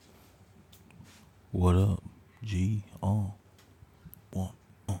What up, G? One,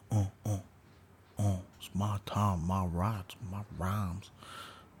 it's my time, my rights, my rhymes.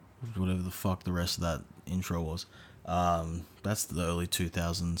 Whatever the fuck the rest of that intro was. That's the early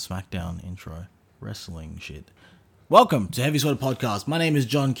 2000s SmackDown intro. Wrestling shit. Welcome to Heavy Sweat Podcast. My name is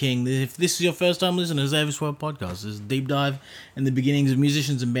John King. If this is your first time listening to the Heavy Sweat Podcast, this is a deep dive in the beginnings of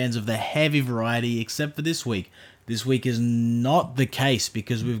musicians and bands of the heavy variety, except for this week. This week is not the case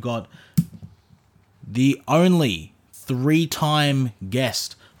because we've got the only three-time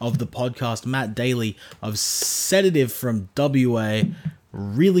guest of the podcast, Matt Daly of Sedative from WA.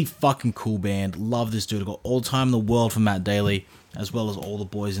 Really fucking cool band. Love this dude. I got all time in the world for Matt Daly, as well as all the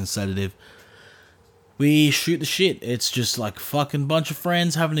boys in Sedative. We shoot the shit. It's just like fucking bunch of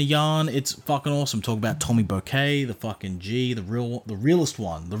friends having a yarn. It's fucking awesome. Talk about Tommy Bouquet, the fucking G, the realest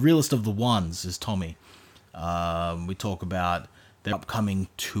one. The realest of the ones is Tommy. We talk about their upcoming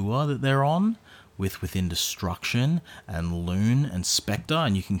tour that they're on with Within Destruction and Loon and Spectre,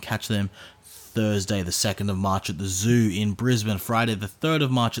 and you can catch them Thursday the 2nd of March at the Zoo in Brisbane, Friday the 3rd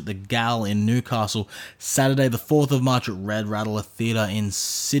of March at the Gal in Newcastle, Saturday the 4th of March at Red Rattler Theatre in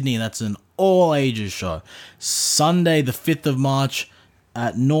Sydney. That's an all-ages show. Sunday the 5th of March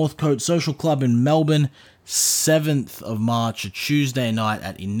at Northcote Social Club in Melbourne, 7th of March, a Tuesday night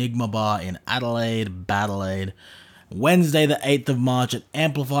at Enigma Bar in Adelaide, Badelaide. Wednesday the 8th of March at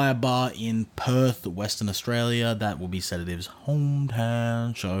Amplifier Bar in Perth, Western Australia. That will be Sedative's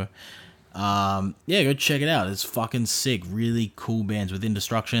hometown show. Go check it out. It's fucking sick. Really cool bands. Within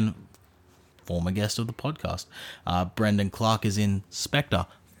Destruction, former guest of the podcast. Brendan Clark is in Spectre,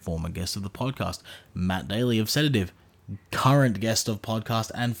 former guest of the podcast. Matt Daly of Sedative, current guest of podcast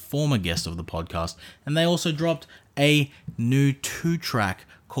and former guest of the podcast. And they also dropped a new 2-track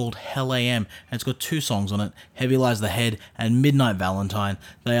called Hell AM, and it's got 2 songs on it, Heavy Lies the Head and Midnight Valentine.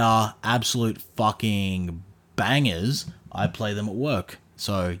 They are absolute fucking bangers. I play them at work,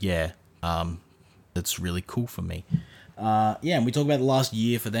 so yeah, it's really cool for me. And we talk about the last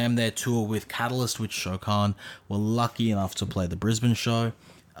year for them, their tour with Catalyst, which Shokan were lucky enough to play the Brisbane show.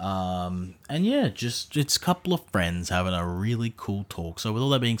 It's a couple of friends having a really cool talk. So with all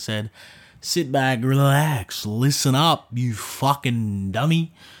that being said, sit back, relax, listen up, you fucking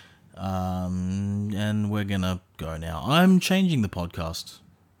dummy. And we're gonna go now. I'm changing the podcast.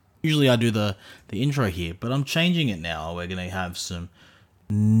 Usually I do the intro here, but I'm changing it now. We're gonna have some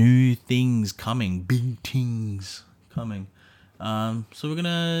new things coming, big things coming. So we're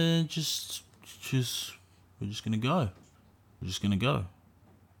gonna we're just gonna go.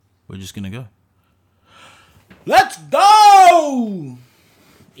 Let's go!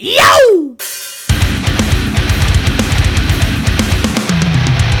 Yo!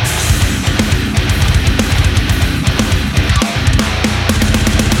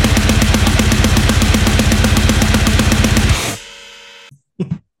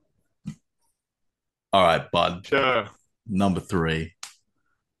 All right, bud. Sure. Number 3.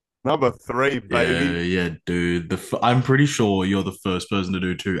 Number 3, baby. Yeah, dude. I'm pretty sure you're the first person to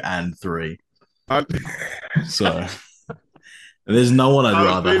do 2 and 3. So there's no one I'd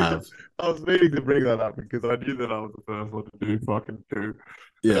rather have. I was meaning to bring that up because I knew that I was the first one to do fucking 2.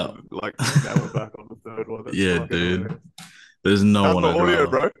 Yeah. And, now we're back on the 3rd one. That's yeah, dude. Hilarious. There's no one I'd audio, rather.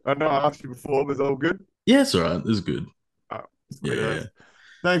 Bro. I know I asked you before, but it's all good? Yeah, it's all right. It's good. Yeah.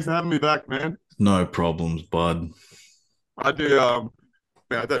 Thanks for having me back, man. No problems, bud. I do, I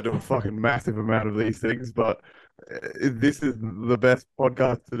don't do a fucking massive amount of these things, but this is the best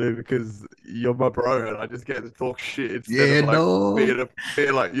podcast to do because you're my bro and I just get to talk shit instead of being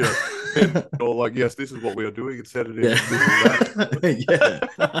like, or like, yes, this is what we are doing instead of this and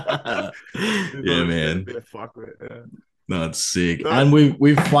that. Yeah, man. Fuck with it. Yeah. No, it's sick. And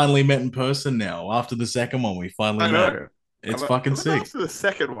we've finally met in person now. After the second one, we finally met. It's fucking sick. After the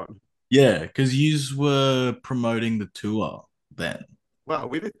second one. Yeah, because you were promoting the tour then. Wow,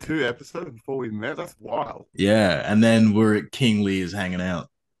 we did 2 episodes before we met. That's wild. Yeah, and then we're at King Lear's hanging out.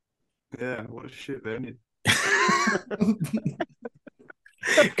 Yeah, what a shit then.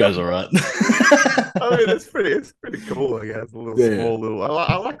 Goes all right. I mean, it's pretty cool, I guess.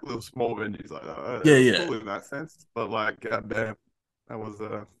 I like little small venues like that. Yeah. Cool in that sense, but like, goddamn, that was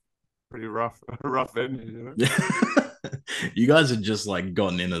a pretty rough venue, you know. Yeah. You guys had just like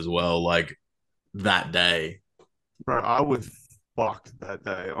gotten in as well, like that day. Bro, I was fucked that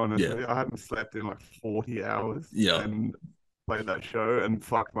day, honestly. I hadn't slept in like 40 hours. Yeah. And played that show and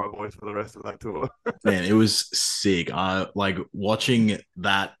fucked my voice for the rest of that tour. Man, it was sick. I like watching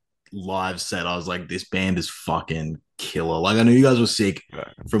that live set. I was like, this band is fucking killer. Like, I knew you guys were sick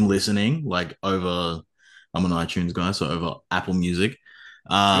from listening, like over, I'm an iTunes guy, so over Apple Music.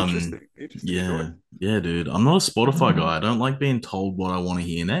 Interesting choice. Yeah, yeah, dude. I'm not a Spotify guy. I don't like being told what I want to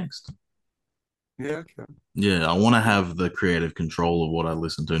hear next. Yeah, okay. Yeah, I want to have the creative control of what I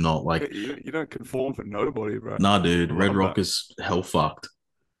listen to, not Yeah, like, you don't conform for nobody, bro. nah, dude, I Red love Rock that. is hell fucked.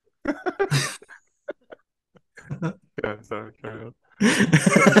 Yeah, so carry on.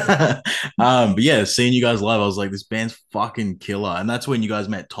 But yeah, seeing you guys live, I was like, this band's fucking killer. And that's when you guys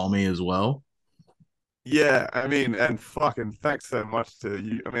met Tommy as well. Yeah, I mean, and fucking thanks so much to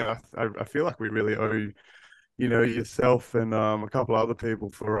you. I mean, I feel like we really owe yourself and a couple other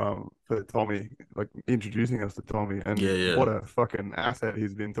people for Tommy, like introducing us to Tommy, Yeah, and yeah. what a fucking asset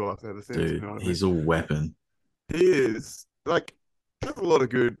he's been to us ever since. You Dude, know what I mean? he's a weapon. He is like there's a lot of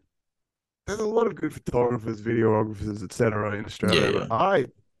good there's a lot of good photographers, videographers, etc. in Yeah, Australia, but yeah. I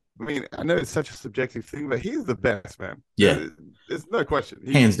mean, I know it's such a subjective thing, but he's the best, man. Yeah, There's no question.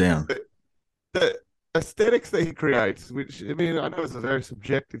 hands down. The aesthetics that he creates, which I mean, I know it's a very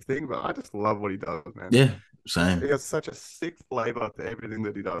subjective thing, but I just love what he does, man. Yeah, He same. has such a sick flavor to everything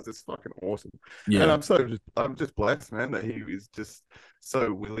that he does. It's fucking awesome. And Yeah, I'm just blessed, man, that he is just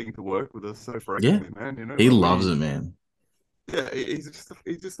so willing to work with us so yeah. frequently, man. You know, He when loves we it, man. yeah, he's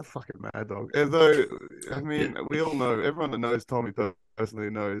just a fucking mad dog. Although I Yeah. mean, we all know everyone that knows Tommy personally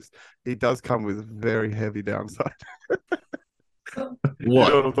knows he does come with a very heavy downside. You know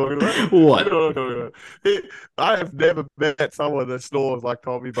What? what I'm talking about? You What? know what I'm talking about. I have never met someone that snores like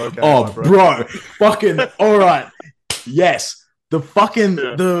Tommy Bokeh, my Oh, bro. bro. Fucking all right. Yes. The fucking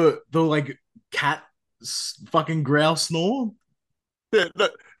Yeah. the like cat fucking growl snore. Yeah, no,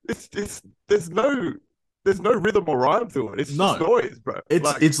 it's there's no rhythm or rhyme to it. It's just No. noise, bro.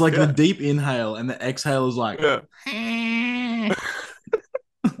 Like, It's like the yeah, deep inhale and the exhale is like yeah.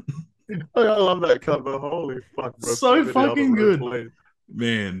 I love that cover. Holy fuck, bro. so Put me in the other fucking room, good. please.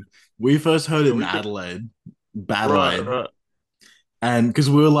 Man, we first heard Yeah, it in we could. Adelaide, Right, Adelaide, right. and because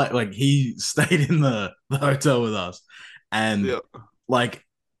we were like he stayed in the hotel with us, and Yeah, like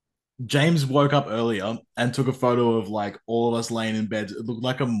James woke up earlier and took a photo of like all of us laying in bed. It looked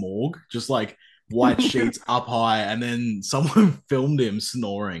like a morgue, just like white sheets up high, and then someone filmed him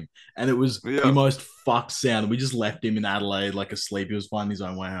snoring, and it was the yeah. most fucked sound. We just left him in Adelaide like asleep. He was finding his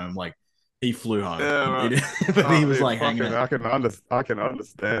own way home. Like he flew home, Yeah, right. but he was Yeah, like hanging fucking, out. I can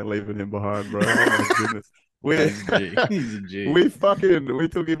understand leaving him behind, bro. Oh my goodness. Yeah, We he's a G. He's a G. we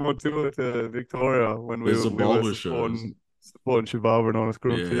took him on tour to Victoria when The we were Zabulba shows. supporting Shababa and Honest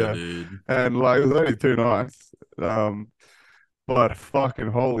Crooks, Yeah, yeah. dude. And like it was only 2 nights. But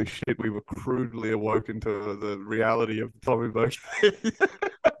fucking holy shit, we were crudely awoken to the reality of Tommy Boy.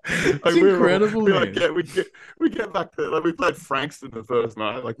 It's Like incredible, we like man. we get back to like we played Frankston the first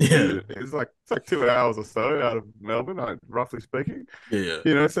night. Like Yeah, it's like 2 hours or so out of Melbourne, like, roughly speaking. yeah,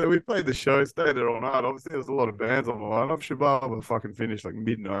 You know, so we played the show, stayed there all night. Obviously, there's a lot of bands on the lineup. Shababa fucking finished like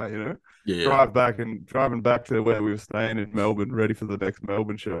midnight. You know, yeah. driving back to where we were staying in Melbourne, ready for the next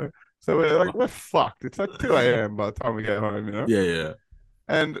Melbourne show. So we're fucked. It's like 2 a.m. by the time we get home, you know? Yeah, yeah.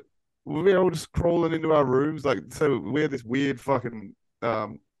 And we're all just crawling into our rooms. Like, so we had this weird fucking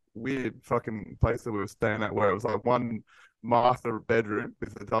place that we were staying at where it was like one master bedroom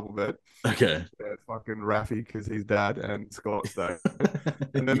with a double bed. Okay. Fucking Raffy because he's dad and Scott stayed.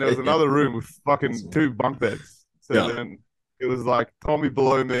 And then there Yeah, was yeah. another room with fucking Awesome. two bunk beds. So Yeah. then it was like Tommy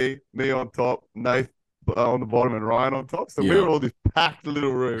below me on top, Nate on the bottom, and Ryan on top. So we Yeah. were all this packed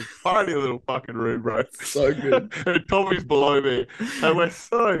little room, tiny little fucking room, bro. So good. And Tommy's below me, and we're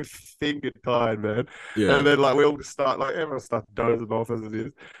so thinking tired, man. Yeah. And then like we all just start like everyone starts dozing off as it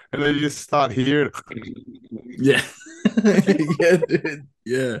is, and then you just start hearing. Yeah. Yeah, dude.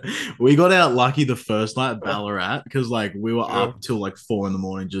 Yeah. We got out lucky the first night at Ballarat because like we were Yeah, up till like 4 in the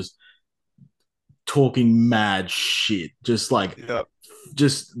morning just talking mad shit. yeah,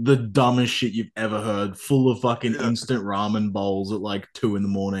 Just the dumbest shit you've ever heard, full of fucking yeah. instant ramen bowls at like 2 in the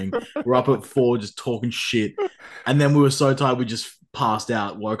morning. We're up at 4 just talking shit. And then we were so tired we just passed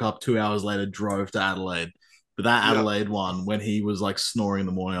out, woke up 2 hours later, drove to Adelaide. But that Yeah. Adelaide one, when he was like snoring in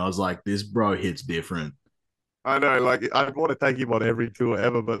the morning, I was like, this bro hits different. I know, like I want to take him on every tour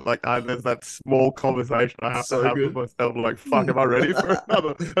ever, but like there's that small conversation I have to So have with good. myself. Like, fuck, am I ready for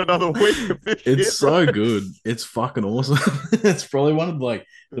another week of this It's shit, bro? so good. It's fucking awesome. It's probably one of like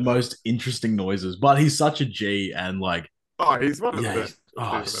the most interesting noises. But he's such a G and like Oh, he's one of the yeah, best oh,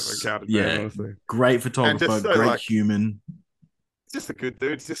 people I've ever encountered, man. yeah, Honestly, great and photographer, just so great like, human. he's just a good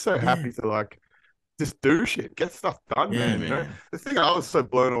dude. He's just so Yeah, happy to like just do shit, get stuff done, yeah, man. You know, man. the thing I was so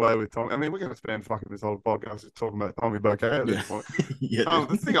blown away with Tom. I mean, we're gonna spend fucking this whole podcast just talking about Tommy Bouquet at Yeah, this point. yeah, The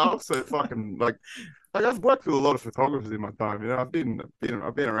dude. thing I was so fucking like I've worked with a lot of photographers in my time. You know, I've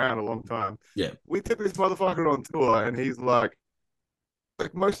been around a long time. Yeah, We took this motherfucker on tour, and he's like,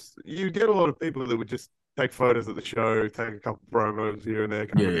 like most you get a lot of people that would just take photos at the show, take a couple promos here and there,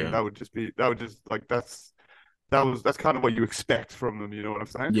 kind Yeah, of thing. yeah, That would just like that's kind of what you expect from them. You know what I'm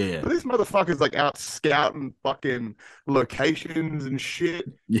saying? yeah, But this motherfucker's like out scouting fucking locations and shit.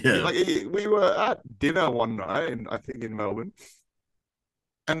 yeah, Like we were at dinner one night, and I think in Melbourne,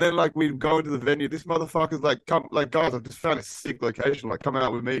 and then like we go into the venue. This motherfucker's like, come, like guys, I've just found a sick location. Like, come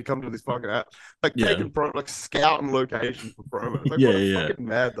out with me. Come to this fucking app. Like yeah, like scouting locations for promos. Like, yeah, what a yeah. fucking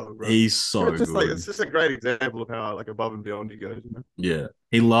mad dog, bro. He's And so good. it's just a great example of how like above and beyond he goes. You know? Yeah,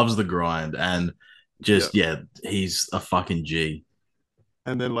 he loves the grind and Yeah. just yeah, he's a fucking G.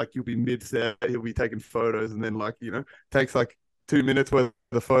 And then like you'll be mid set, he'll be taking photos, and then like takes like 2 minutes worth of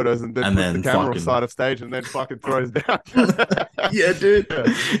the photos, and then And puts the then camera on fucking side of stage, and then fucking throws down. yeah, dude. Yeah,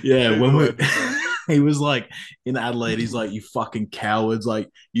 Yeah, he's when a we legend, bro. he was like in Adelaide, he's like, "You fucking cowards! Like,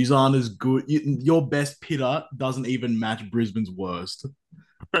 you aren't as good. Your best pitter doesn't even match Brisbane's worst."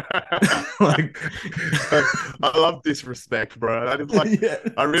 Like, Like, I love disrespect, bro. I just like, yeah,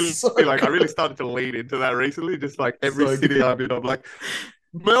 so I really good, started to lean into that recently. Just like every so city good. I'm in, I'm like,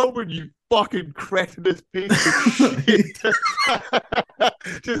 Melbourne, you fucking cretinous piece of shit.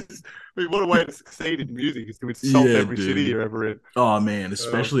 Just, I mean, what a way to succeed in music is to insult Yeah, every city dude. you're ever in. Oh man,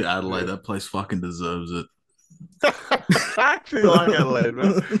 especially Adelaide. Yeah. That place fucking deserves it. I actually like Adelaide,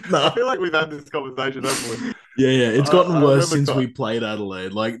 man. I No. feel like we've had this conversation, haven't we? Yeah, yeah. It's gotten I worse remember since we played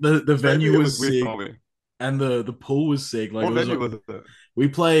Adelaide. Like the maybe venue it was was with sick Tommy. and the pool was sick. Like it What was venue was it? we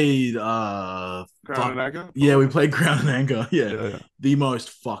played Crown fuck and Anchor, yeah, we probably. played Crown and Anchor. Yeah. Yeah, yeah. The most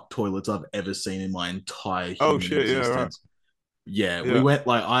fucked toilets I've ever seen in my entire Oh human shit, yeah, right. existence. Yeah, we Yeah. went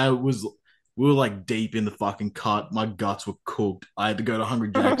like we were like deep in the fucking cut. My guts were cooked. I had to go to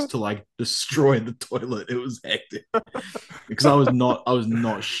Hungry Jack's to like destroy the toilet. It was hectic because I was not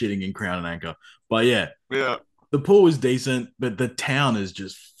shitting in Crown and Anchor. But yeah, Yeah. the pool is decent, but the town is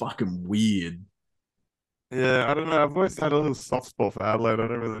just fucking weird. Yeah, I don't know. I've always had a little soft spot for Adelaide. I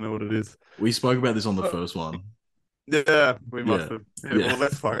don't really know what it is. We spoke about this on the Uh, first one. Yeah, we must Yeah, have. Yeah, yeah. well,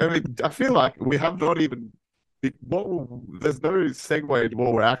 that's fine. I mean, I feel like we have not even. There's no segue into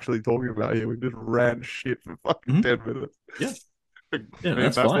what we're actually talking about here. We've just ran shit for fucking Mhm. 10 minutes. Yeah, I yeah. mean,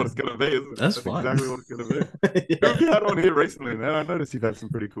 That's that's what it's fine. gonna be, isn't it? That's That's fine. exactly what it's gonna be. Who have Yeah. you had on here recently, man? I noticed you've had some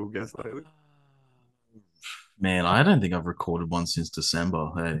pretty cool guests lately. Man, I don't think I've recorded one since December.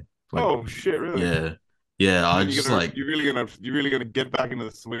 Hey, like, Oh shit, really? yeah, yeah. I just like, You're really gonna get back into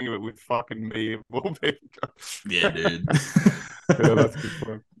the swing of it with fucking me of all people. yeah, dude. Yeah, that's good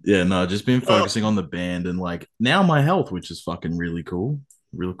fun. Yeah, no, just been Oh, focusing on the band and like now my health, which is fucking really cool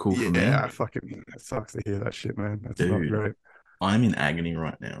for me, yeah, fucking it sucks to hear that shit, man. That's not dude. great. I'm in agony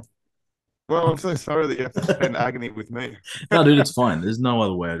right now. Well, I'm so sorry that you have to spend agony with me. No, dude, it's fine. There's no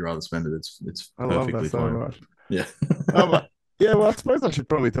other way I'd rather spend it. It's I love that perfectly so fine. much. Yeah, Um, yeah, well, I suppose I should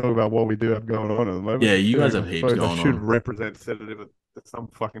probably talk about what we do have going on at the yeah. moment. You guys have I heaps suppose I going should on. represent Sedative at some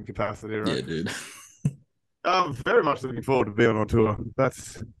fucking capacity, right? Yeah, dude. I'm very much looking forward to being on tour. That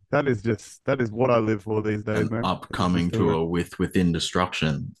is what I live for these days, An man. It's upcoming just touring. tour with Within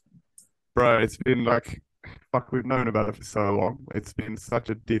Destruction. Bro, it's been like fuck, we've known about it for so long. It's been such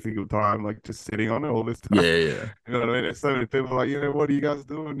a difficult time, like just sitting on it all this time. Yeah, yeah, You know what I mean? There's so many people like, what are you guys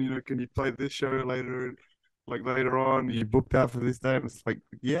doing? Can you play this show later? Like later on, you booked out for this day, and it's like,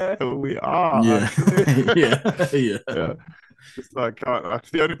 yeah, we are yeah, actually. yeah, yeah, Yeah, just like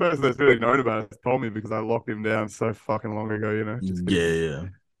the only person that's really known about it is Tommy because I locked him down so fucking long ago. Just yeah, because yeah.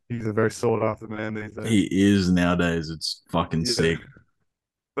 he's a very sought after man these days. He is nowadays. It's fucking Yeah, sick.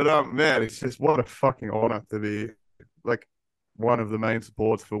 but man, it's just what a fucking honor to be like one of the main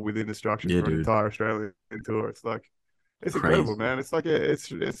supports for Within Destruction Yeah, for an dude. entire Australian tour. It's like it's incredible, Crazy. man. It's like it's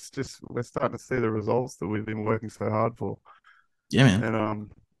just we're starting to see the results that we've been working so hard for. Yeah, man.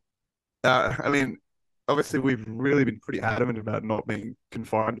 And I mean, obviously we've really been pretty adamant about not being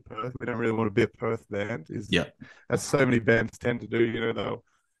confined to Perth. We don't really want to be a Perth band, is Yeah, as so many bands tend to do.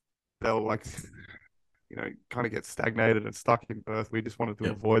 They'll like kind of get stagnated and stuck in Perth. We just wanted to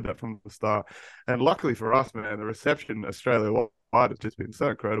yeah, avoid that from the start. And luckily for us, man, the reception Australia wide has just been so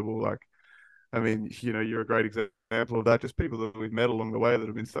incredible. Like, I mean, you're a great example of that. Just people that we've met along the way that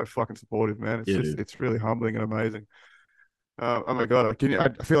have been so fucking supportive, man. yeah, dude. It's really humbling and amazing. Oh my god,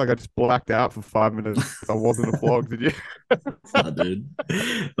 I feel like I just blacked out for 5 minutes. I wasn't a vlog, did you? Nah, dude.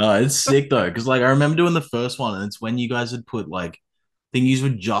 No, it's sick though, because like I remember doing the first one, and it's when you guys had put like, I think you were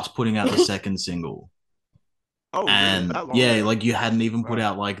just putting out the second single, Oh, really? and That long yeah, ago? like you hadn't even put Right.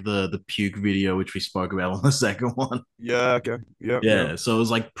 out like the puke video, which we spoke about on the second one. Yeah. Okay. Yep. Yep. Yeah, so it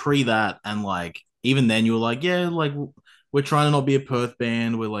was like pre that, and like even then you were like, yeah, like we're trying to not be a Perth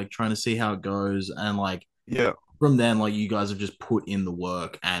band. We're like trying to see how it goes, and like Yeah. from then, like you guys have just put in the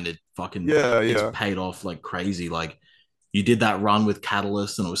work and Yeah, it's yeah, paid off like crazy. Like you did that run with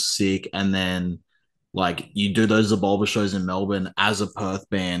Catalyst and it was sick, and then like you do those Evolver shows in Melbourne as a Perth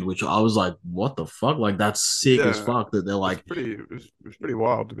band, which I was like, what the fuck? Like that's sick as yeah. fuck that they're like, It's pretty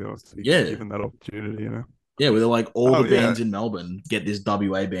wild to be honest to be yeah, given that opportunity, you know. yeah, where they're like all the Yeah, bands in Melbourne get this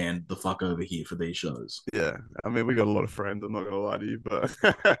WA band the fuck over here for these shows. yeah. I mean, we got a lot of friends. I'm not gonna lie to you, but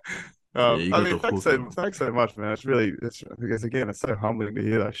Yeah, you I got mean, the hookup. thanks so much, man. It's really, I guess again, it's so humbling to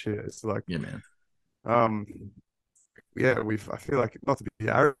hear that shit. It's like, Yeah, man. um, yeah, I feel like not to be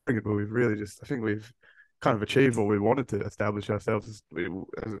arrogant, but we've really just, I think we've kind of achieved what we wanted to establish ourselves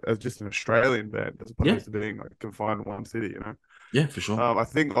as just an Australian band as Yeah, opposed to being like confined to one city, you know. yeah, for sure. I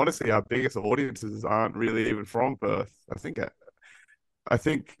think honestly, our biggest audiences aren't really even from Perth. I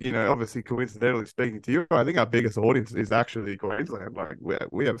think you know, obviously, coincidentally speaking to you, I think our biggest audience is actually Queensland. Like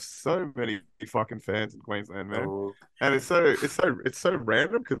we have so many fucking fans in Queensland, man, Oh. and it's so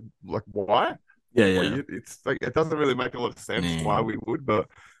random because like why? Yeah, Well, yeah. it's like it doesn't really make a lot of sense why Man, we would, but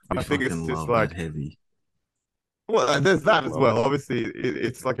we I think it's fucking just love that like heavy. well, there's that as Love well. it. Obviously,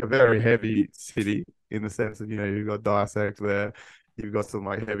 it's like a very heavy city in the sense of you know you've got Dissect there, you've got some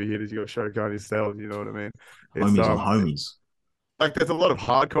like heavy hitters, you got Shogun yourself. You know what I mean? It's Homies on homies. like there's a lot of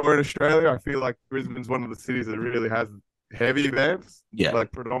hardcore in Australia. I feel like Brisbane's one of the cities that really has heavy bands, Yeah,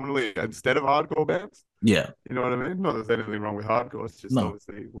 like predominantly instead of hardcore bands. yeah. You know what I mean? Not that there's anything wrong with hardcore. It's just No,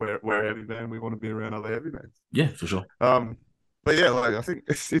 obviously we're a heavy band. We want to be around other heavy bands. yeah, for sure. Um, but yeah, like I think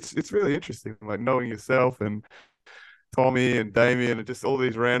it's really interesting, like knowing yourself and Tommy and Damien and just all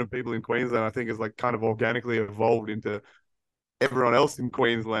these random people in Queensland. I think is like kind of organically evolved into everyone else in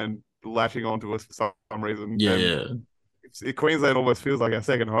Queensland latching onto us for some reason, Yeah, and yeah. Queensland almost feels like our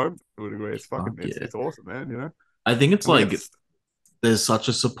second home to a degree. It's Fuck fucking yeah. it's awesome, man. You know, I think it's and we get like there's such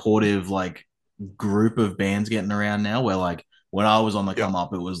a supportive like group of bands getting around now where like when I was on the yeah, come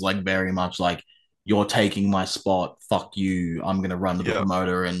up, it was like very much like you're taking my spot, fuck you. I'm gonna run to the yeah.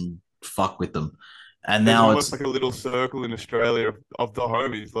 promoter and fuck with them. And There's now almost it's like a little circle in Australia of the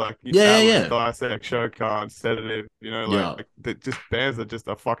homies, like yeah, yeah, Atlas, yeah. Dissect, Shokan, Sedative. You know, Yeah. like that just bands that just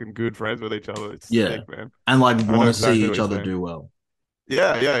are fucking good friends with each other. It's Yeah. sick, man. And like I know want to see exactly what each you're other saying. do well.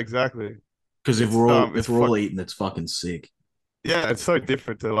 Yeah, yeah, exactly. Because It's if we're all fuck eating, it's fucking sick. yeah, it's so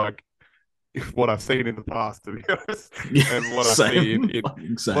different to like what I've seen in the past, to be honest, Yeah, and what I see same. Fucking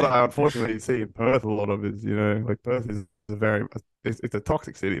what same. I unfortunately see in Perth a lot of is, you know, like Perth is a very it's a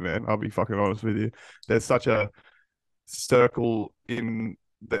toxic city, man. I'll be fucking honest with you. There's such a circle in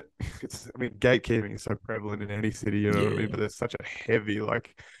that it's I mean gatekeeping is so prevalent in any city, you know what I mean? Yeah. But there's such a heavy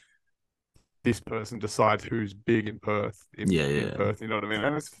like this person decides who's big in Perth Yeah, in yeah. Perth, you know what I mean?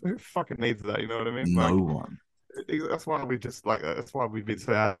 And who fucking needs that, you know what I mean? No Like one. that's why we just like that's why we've been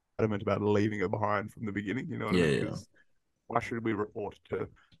so adamant about leaving it behind from the beginning. You know what I Yeah, mean? yeah. Because why should we report to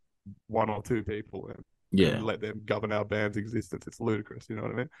one or two people and Yeah. let them govern our band's existence? It's ludicrous. You know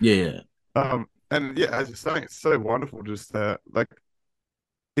what I mean? Yeah, yeah. And yeah, as you're saying, it's so wonderful. Just like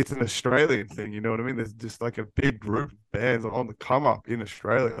it's an Australian thing. You know what I mean? There's just like a big group of bands on the come up in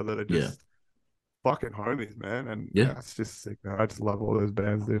Australia that are Yeah. just fucking homies, man. And Yeah. yeah, it's just sick, man. I just love all those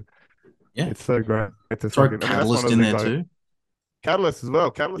bands, dude. Yeah. It's so great to Throw fucking. I mean, that's one Catalyst of in the things there I too. Catalyst as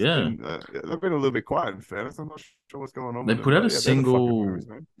well. Catalyst have Yeah. been they've been a little bit quiet in fairness. I'm not sure what's going on They with them, put out but a yeah, they're the fucking single homies,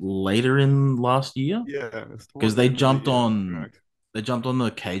 man. later in last year Yeah, it's because towards the end of the year, correct? they jumped on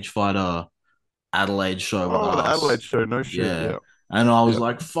the Cage Fighter Adelaide show with Oh, the Adelaide us. show, no shit. Yeah. Yeah, And I was yeah,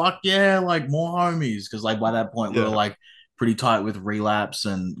 like, fuck yeah, like more homies. Cause like by that point we were yeah, like pretty tight with Relapse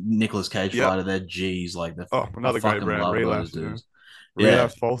and Nicholas Cage yeah. Fighter. They're G's. Like Oh, I another great fucking brand, love those Relapse. You know, dudes. Yeah.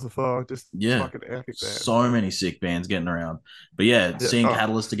 Relapse, Falsify, just Yeah. fucking epic bands, So man. many sick bands getting around. But yeah, Yeah. seeing Oh,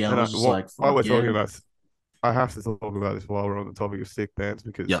 Catalyst again, I and was just like, while fuck we're talking yeah. about, I have to talk about this while we're on the topic of sick bands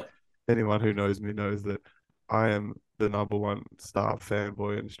because Yep. anyone who knows me knows that I am the number one star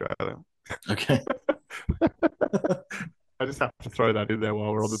fanboy in Australia. Okay. I just have to throw that in there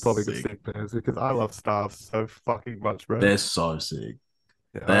while we're on the topic of Sick. sick bands because I love Starve so fucking much, bro. They're so sick.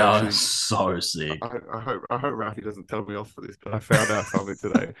 Yeah, They are so sick. I hope Rafi doesn't tell me off for this, but I found out something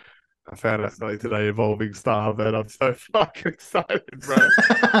today. I found out something today involving Starve, and I'm so fucking excited, bro.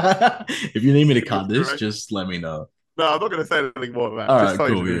 If you need me to cut It's this, great. just let me know. No, I'm not going to say anything more than that. All Just right,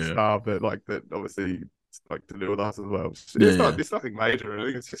 something to cool. do with Yeah. Starve, but like that, obviously, it's like to do with us as well. Yeah, yeah. It's nothing major. I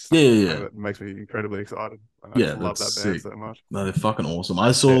think it's just Yeah, yeah, something yeah. that makes me incredibly excited, and I Yeah, just love that's that band sick. so much. No, they're fucking awesome.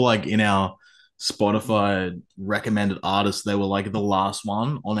 I saw Yeah, like in our Spotify recommended artists, they were like the last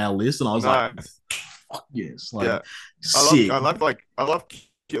one on our list, and I was like, nice. fuck yes, Yeah, like sick. I love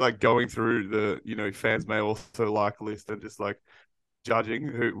like going through the you know fans may also like list and just like judging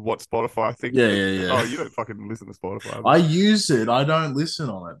what Spotify thinks. Yeah, yeah, Oh, yeah. you don't fucking listen to Spotify, I but use it. I don't listen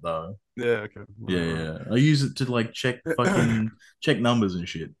on it though. yeah, okay, Yeah, right, yeah. I use it to like right. check numbers and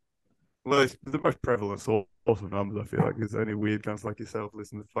shit. Well, it's the most prevalent source of numbers. I feel like is only weird cunts like yourself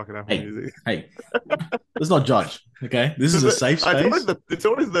listen to fucking Apple Hey, Music. hey, let's not judge. Okay, this is a safe space. It's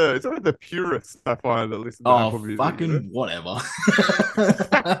always the purists I find that listen to Oh, Apple Music. fucking whatever.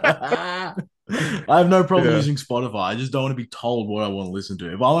 I have no problem Yeah, using Spotify. I just don't want to be told what I want to listen to.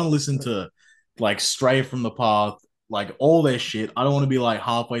 If I want to listen to like Stray from the Path, like all their shit, I don't want to be like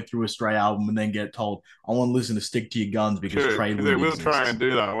halfway through a Stray album and then get told I want to listen to Stick to Your Guns because true. Because it Tradewind will try and exists.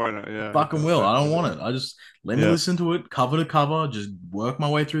 do that, won't it? It Yeah, fucking will. I don't definitely want will. it. I just let me Yeah, listen to it cover to cover, just work my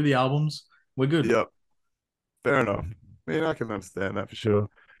way through the albums. We're good. yep. Fair enough. I mean, I can understand that for sure.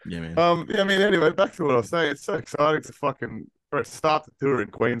 Yeah, man. Yeah, I mean, anyway, back to what I was saying. It's so exciting to start the tour in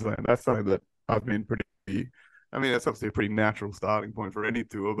Queensland. That's something that I've been pretty. I mean, that's obviously a pretty natural starting point for any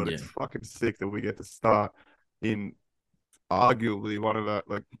tour, but Yeah. it's fucking sick that we get to start in arguably one of our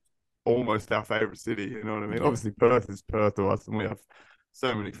like almost our favorite city. You know what I mean? Yeah. Obviously, Perth is Perth to us, and we have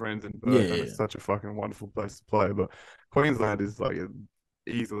so many friends in Yeah, Perth, and yeah, it's yeah. such a fucking wonderful place to play. But Queensland is like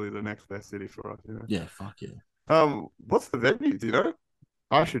easily the next best city for us. You know. Yeah, fuck yeah. What's the venue? Do you know?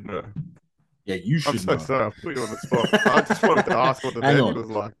 I should know. Yeah, you I'm should so know. sorry. I put you on the spot. I just wanted to ask what the Hang venue on. was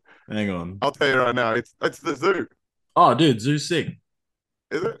like. Hang on. I'll tell you right now. It's the zoo. Oh, dude, Zoo's sick.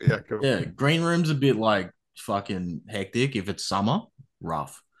 Is it? Yeah, cool. Yeah, green room's a bit like fucking hectic if it's summer,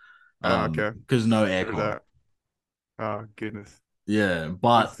 rough. Okay. Because no True aircon. that. Oh goodness. Yeah, We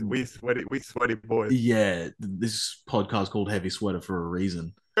but we sweaty boys. yeah, this podcast called Heavy Sweater for a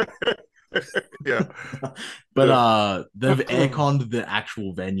reason. Yeah. But Yeah. they've airconned the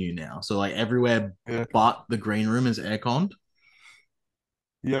actual venue now. So like everywhere Yeah. but the green room is airconned.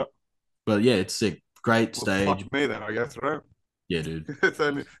 Yeah. But yeah, it's sick. Great Well, stage. fuck me then, I guess, right? Yeah, dude. It's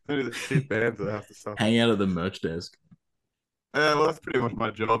only the shit bands that have to suffer. Hang out at the merch desk. Yeah, well, that's pretty much my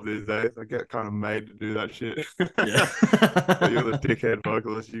job these days. I get kind of made to do that shit. Yeah. But you're the dickhead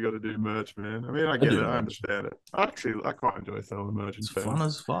vocalist. You got to do merch, man. I mean, I I get do it. I merch. understand it. Actually, I quite enjoy selling merch It's in fun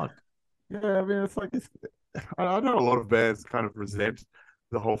fairness. as fuck. Yeah, I mean, I know a lot of bands kind of resent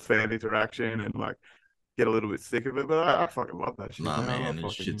the whole fan interaction and like get a little bit sick of it, but I fucking love that shit, Nah, man. I man, love this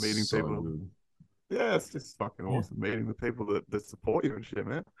fucking shit's meeting so people. good. Yeah, it's just fucking Yeah. awesome meeting the people that support you and shit,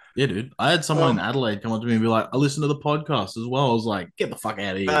 man. Yeah, dude. I had someone in Um, Adelaide come up to me and be like, I listen to the podcast as well. I was like, get the fuck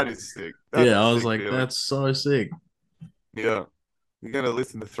out of here. that is sick. That's Yeah, a I was sick like, feeling. that's so sick. Yeah. You're gonna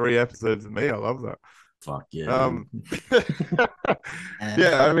listen to 3 episodes of me. I love that. Fuck yeah, dude. Um,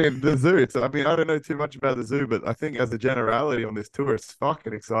 yeah, I mean the zoo. I mean, I don't know too much about the zoo, but I think as a generality on this tour, it's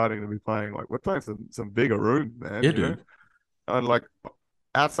fucking exciting to be playing. Like we're playing some bigger rooms, man. Yeah, You know, dude. and like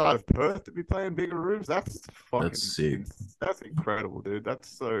outside of Perth to be playing bigger rooms, that's That's fucking, sick. that's incredible, dude. That's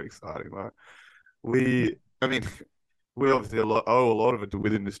so exciting. Like I mean, we obviously owe a lot of it to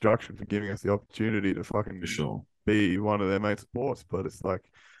Within Destruction for giving us the opportunity to For fucking sure. be one of their main supports, but it's like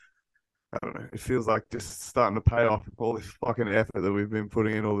I don't know. It feels like just starting to pay off all this fucking effort that we've been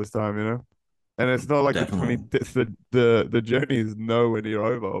putting in all this time, you know. And it's not like Definitely. the journey is nowhere near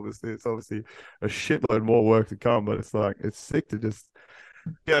over. Obviously, it's obviously a shitload more work to come, but it's like it's sick to just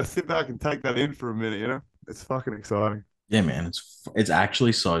sit back and take that in for a minute, you know. It's fucking exciting. Yeah, man. It's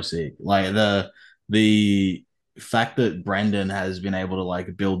actually so sick. Like the fact that Brendan has been able to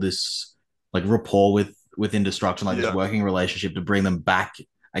like build this like rapport with Indestruction, like this Yeah, working relationship to bring them back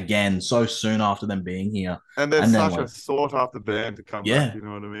again so soon after them being here. and they're And then such like, a sought after band to come back. yeah, You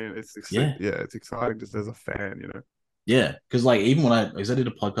know what I mean? yeah, Yeah, it's exciting just as a fan, you know. yeah. Because like even when I did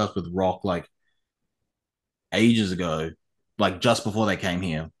a podcast with Rock like ages ago, like just before they came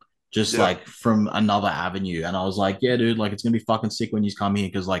here, just Yeah, like from another avenue. And I was like, yeah, dude, like it's gonna be fucking sick when you come here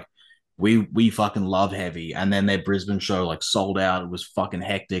because like we fucking love heavy. And then their Brisbane show like sold out. It was fucking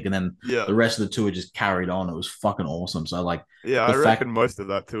hectic. And then yeah. the rest of the tour just carried on. It was fucking awesome. So like Yeah, the I reckon fact, most of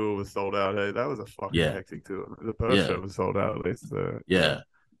that tour was sold out. Hey, that was a fucking yeah, hectic tour. The Perth yeah, show was sold out at least. Yeah, yeah.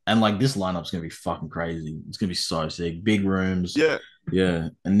 And like this lineup's gonna be fucking crazy. It's gonna be so sick. Big rooms, yeah. yeah.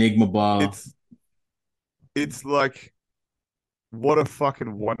 Enigma bar, It's it's like what a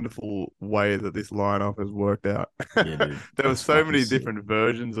fucking wonderful way that this lineup has worked out. yeah, dude. There were It's so fucking many sick. different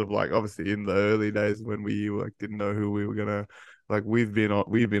versions of like obviously in the early days when we like didn't know who we were gonna like we've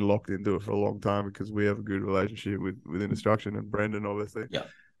been locked into it for a long time because we have a good relationship with Instruction and Brendan obviously. Yeah,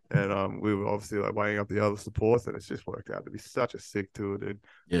 And we were obviously like weighing up the other supports, and it's just worked out to be such a sick tour, dude.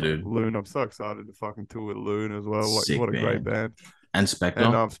 yeah, Like dude. Loon, I'm so excited to fucking tour with Loon as well. What Sick a great band. band. And And Spectre,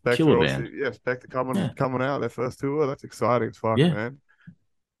 Spectre killer obviously, band. yeah, Spectre Yeah, coming out their first tour. That's exciting as fuck, yeah, man.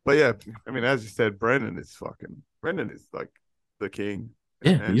 But yeah, I mean, as you said, Brendan is like the king.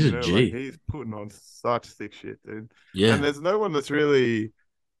 Yeah, And he's you a know, like G. he's putting on such sick shit, dude. And Yeah, there's no one that's really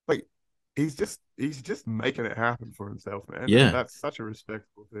like he's just making it happen for himself, man. And yeah, that's such a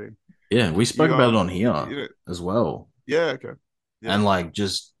respectable thing. yeah. We spoke You about it on here you know, as well, yeah, okay. Yeah, and like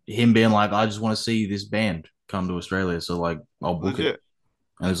just him being like, I just want to see this band come to Australia, so like I'll book it. legit.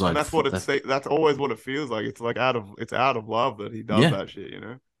 And it's And like, that's what that, that's always what it feels like. It's like out of love that he does yeah, that shit, you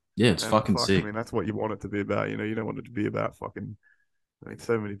know? yeah, it's And fucking fuck, I sick. mean, that's what you want it to be about, you know. You don't want it to be about fucking I mean,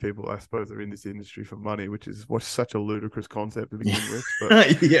 so many people, I suppose, are in this industry for money, which is what's such a ludicrous concept to begin with.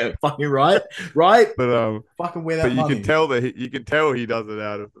 But Yeah, fucking right, right. but Fucking wear but that you can money. tell that you can tell he does it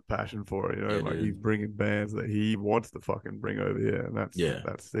out of the passion for it. You know, Yeah, like he's dude. bringing bands that he wants to fucking bring over here, and Yeah,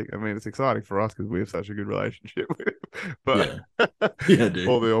 that's sick. I mean, it's exciting for us because we have such a good relationship with him, but yeah, yeah,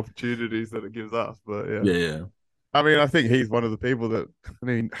 all dude. the opportunities that it gives us. But yeah, Yeah, yeah, I mean, I think he's one of the people that I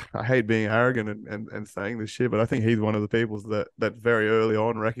mean, I hate being arrogant and saying this shit, but I think he's one of the people that very early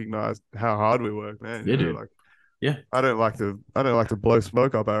on recognized how hard we work, man. You yeah, know, dude. like Yeah, I don't like to blow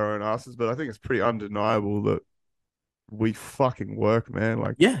smoke up our own asses, but I think it's pretty undeniable that we fucking work, man.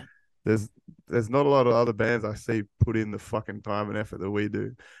 Like yeah, there's there's not a lot of other bands I see put in the fucking time and effort that we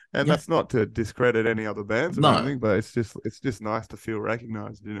do. And yeah. that's not to discredit any other bands or No, anything, but it's just nice to feel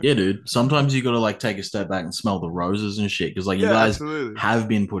recognized, you know. yeah, dude. Sometimes you got to like take a step back and smell the roses and shit because like you Yeah, guys absolutely. have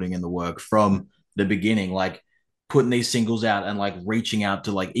been putting in the work from the beginning, like putting these singles out and like reaching out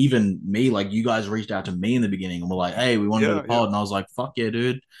to like even me, like you guys reached out to me in the beginning and were like, "Hey, we want to do the Yeah, yeah. pod," and I was like, "Fuck yeah,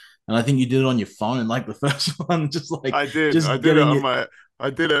 dude!" And I think you did it on your phone, like the first one, just like I did. I just did it getting on it. my I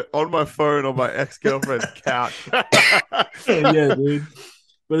did it on my phone on my ex-girlfriend's couch. Yeah, dude.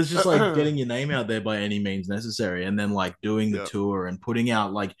 But it's just like getting your name out there by any means necessary, and then like doing the Yeah. tour and putting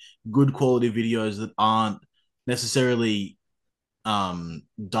out like good quality videos that aren't necessarily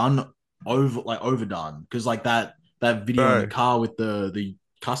done overdone because like that video in the Bro, car with the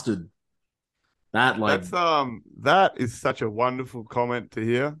custard that like that is such a wonderful comment to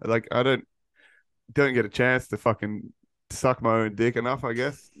hear. Like I don't get a chance to fucking suck my own dick enough, I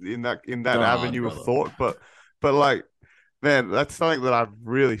guess, in that don't ask, avenue of brother. thought. But like, man, that's something that I've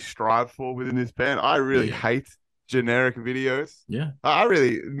really strived for within this band. I really Yeah, hate generic videos. yeah, I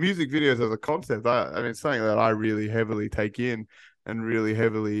really music videos as a concept. I mean, it's something that I really heavily take in and really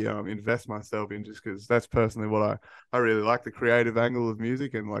heavily invest myself in, just because that's personally what I really like the creative angle of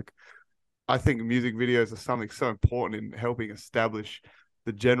music, and like I think music videos are something so important in helping establish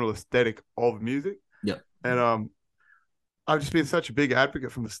the general aesthetic of music. yeah, And I've just been such a big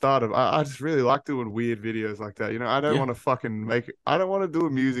advocate from the start of I just really like doing weird videos like that. You know, yeah. I don't want to do a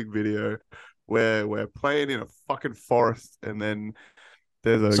music video where we're playing in a fucking forest and then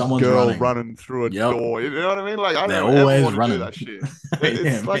there's a Someone's girl running. running through a Yep, door. You know what I mean? Like I they're don't ever always want to do running. that shit. Yeah,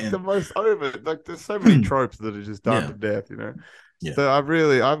 It's like the man. most over. Like there's so many tropes that are just done Yeah, to death. You know. yeah, So I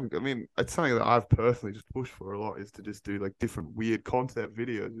mean, it's something that I've personally just pushed for a lot is to just do like different weird concept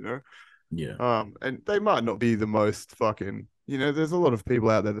videos, you know. yeah, And they might not be the most fucking, you know, there's a lot of people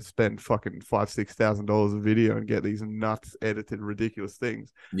out there that spend fucking $5,000-6,000 a video and get these nuts edited ridiculous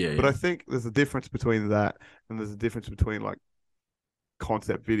things. yeah, But yeah, I think there's a difference between that and there's a difference between like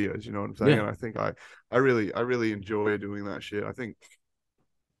concept videos, you know what I'm saying? yeah, And I think I really enjoy doing that shit. I think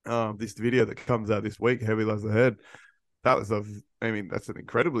this video that comes out this week, Heavy Loves the Head, that was I mean, that's an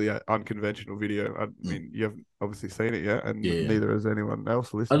incredibly unconventional video. I mm, mean, you haven't obviously seen it yet, and yeah, yeah. neither has anyone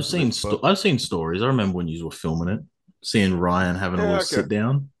else listening to this. But I've seen stories. I remember when you were filming it, seeing Ryan having a little yeah, okay, sit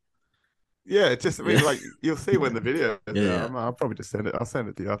down. yeah. It's just, I mean, Yeah, like you'll see when the video is yeah, out. yeah, I'll probably just send it. I'll send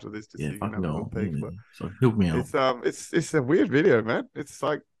it to you after this, just yeah. so you can Fucking have a go. little peek. Yeah. But So hook me up. it's a weird video, man. It's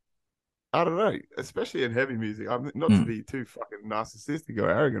like I don't know, especially in heavy music. I'm not to Mm. be too fucking narcissistic or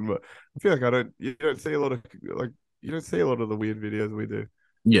arrogant, but I feel like you don't see a lot of like you don't see a lot of the weird videos we do,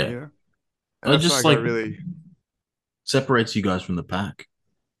 Yeah, you know. And it that's just something I like really separates you guys from the pack.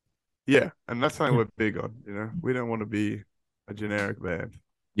 Yeah, and that's something Yeah, we're big on. You know, we don't want to be a generic band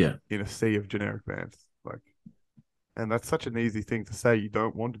yeah, in a sea of generic bands. Like, and that's such an easy thing to say. You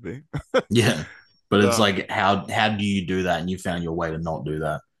don't want to be. yeah. But it's um, like, how do you do that? And you found your way to not do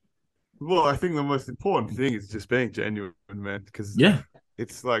that. well, I think the most important thing is just being genuine, man. Because Yeah,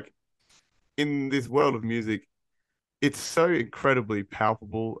 it's like in this world of music, it's so incredibly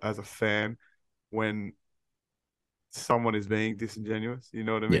palpable as a fan when someone is being disingenuous. You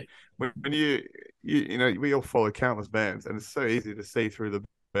know what I yeah, mean? When you know, we all follow countless bands, and it's so easy to see through the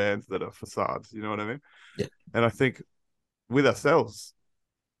bands that are facades. You know what I mean? yeah. And I think with ourselves,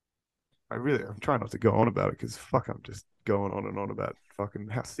 I'm trying not to go on about it because fuck, I'm just going on and on about fucking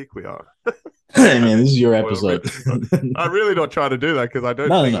how sick we are. Hey man, this is your Well, episode. I'm really not trying to do that because I don't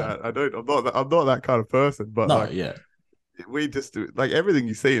No, no, think no, that I'm not that kind of person. But no. like Yeah, we just do like everything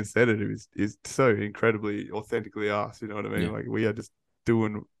you see in Sedative is so incredibly authentically us. You know what I Yeah, mean? Like we are just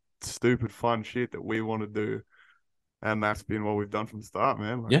doing stupid fun shit that we want to do, and that's been what we've done from the start,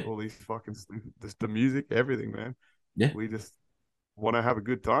 man. Like yeah, all these fucking stupid, just the music, everything, man. yeah, We just want to have a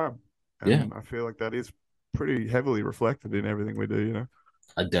good time, yeah. and I feel like that is pretty heavily reflected in everything we do. You know?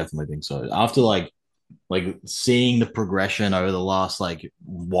 I definitely think so. After like seeing the progression over the last like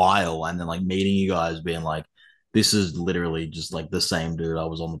while, and then like meeting you guys, being like, this is literally just like the same dude I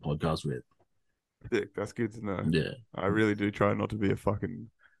was on the podcast with. Sick. That's good to know. Yeah, I really do try not to be a fucking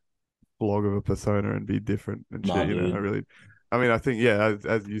blog of a persona and be different and nah, shit. You know, I dude. really, I mean, I think yeah,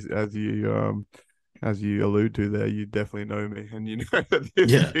 as you allude to there, you definitely know me, and you know that this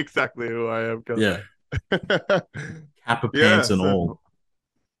is Yeah, exactly who I am. yeah. Kappa pants Yeah, and so all.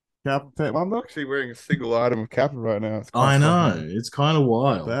 Kappa pant. I'm actually wearing a single item of Kappa right now. It's quite I know. fucking It's kind of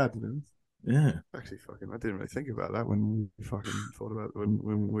wild. bad, you know? Yeah. Actually, fucking, I didn't really think about that when we fucking thought about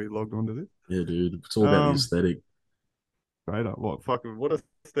when we logged onto this. Yeah, dude. It's all about the Um, aesthetic. right up. What fucking what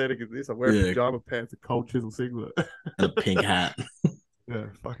aesthetic is this? I'm wearing Yeah. pajama pants, a cold chisel singlet. And a pink hat. Yeah,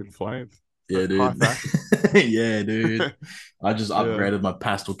 fucking flames. Yeah, High dude. fashion. Yeah, dude. I just Yeah. upgraded my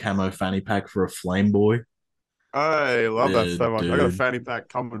pastel camo fanny pack for a flame boy. I love that Yeah, so much. I got a dude. fanny pack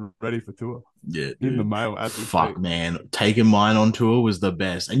coming ready for tour Yeah, in the dude. mail as we speak. Fuck, man. Taking mine on tour was the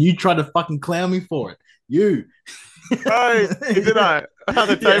best. And you tried to fucking clown me for it. You. Hey, did I? The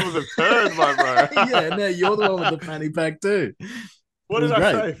Yeah. tables have turned, my bro. Yeah, no, you're the one with the fanny pack too. It What was did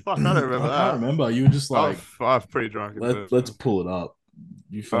I great. say? Fuck, I don't remember I can't that. remember. You were just like, I was pretty drunk in let's Brisbane. pull it up.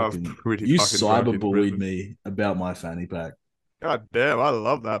 You I was fucking pretty you fucking drunk in cyberbullied Brisbane. me about my fanny pack. God damn, I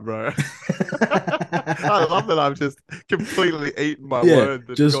love that, bro. I love that I've just completely eaten my Yeah, words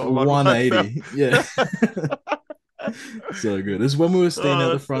and just got them on myself. 180. Yeah. So good. This is when we were standing at Oh,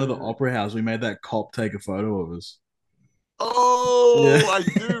 the that's front so of the good. opera house. We made that cop take a photo of us. Yeah. Oh, I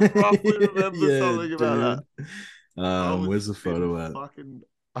do roughly remember Yeah, something about dude. that. I was Where's the spitting photo at? fucking.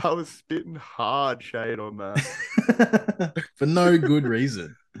 I was spitting hard shade on that. For no good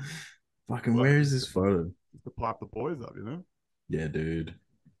reason. Fucking Well, where is this photo? just to pipe the boys up, you know. Yeah, dude.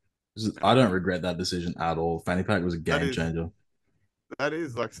 I don't regret that decision at all. Fanny pack was a That game is changer. that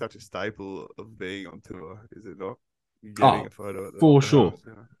is like such a staple of being on tour, is it not? Getting Oh, a photo at the for opera sure. house.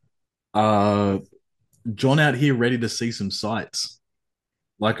 You know? Uh, That's John out here ready to see some sights,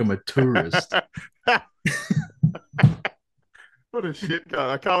 like I'm a tourist. what a shit gun.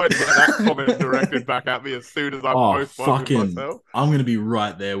 I can't wait to get that comment directed back at me as soon as I Oh, post one with fucking! myself. I'm gonna be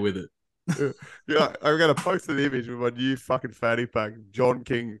right there with it. Yeah, I'm gonna post an image with my new fucking fanny pack. John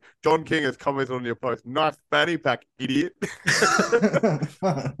King. John King has commented on your post. Nice fanny pack, idiot.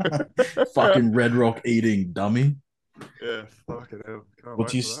 Fucking Red Rock eating dummy. Yeah, fucking hell. Can't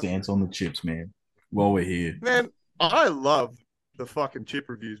What's wait your for that, stance man. on the chips, man? While we're here, Man, I love the fucking chip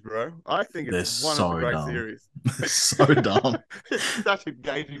reviews, bro. I think they're it's one of the so great dumb, series. so dumb. It's such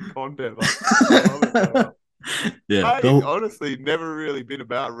engaging content. I love it so much. Yeah, I they'll honestly never really been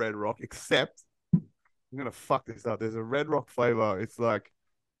about Red Rock, except I'm gonna fuck this up. There's a Red Rock flavor. It's like,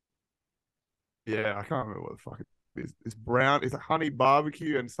 yeah, I can't remember what the fuck it is. It's brown. It's a honey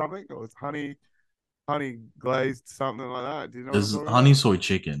barbecue and something, or it's honey glazed something like that. Do you know what I'm there's talking honey about? soy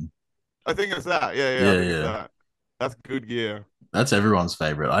chicken. I think it's that. Yeah, yeah. I Yeah, think it's yeah, that. That's good gear. that's everyone's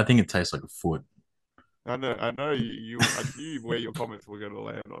favorite. I think it tastes like a foot. I know I knew where your comments were going to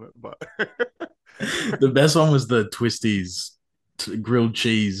land on it, but The best one was the Twisties grilled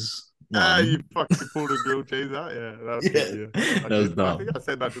cheese you one. fucking pulled a grilled cheese out. Yeah, that was good. Yeah, Yeah, I that was did. I dumb. think I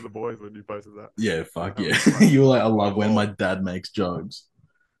said that to the boys when you posted that. Yeah, fuck That yeah. was quite, You were like, I quite love when my long. dad makes jokes.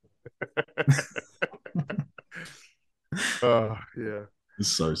 Oh yeah. It's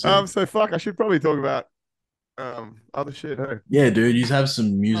so sick. So fuck. I should probably talk about other shit. Hey, Yeah, dude, you have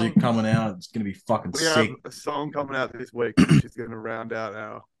some music um, coming out. It's gonna be fucking we have sick. a song coming out this week, which is going to round out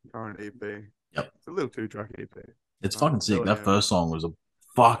our current EP. Yep. It's a little two-track EP. It's fucking sick. Hell That yeah, man. first song was a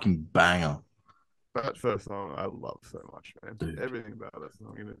fucking banger, That first song I love so much, man. dude. Everything about that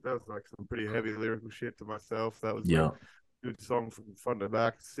song. And that was like some pretty heavy lyrical shit to myself. That was like Yeah. good song from front to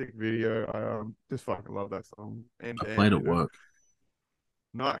back, sick video. I just fucking love that song end I to played end, at work.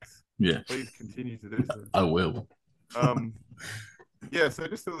 Nice. Yeah, Please continue to do so. I will. Um, yeah, so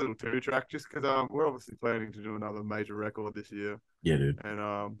just a little two track, just because we're obviously planning to do another major record this year, Yeah, dude.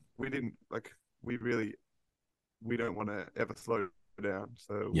 and we didn't like we don't want to ever slow down,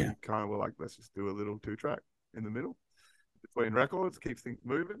 so we Yeah. kind of were like, let's just do a little two track in the middle between records, keeps things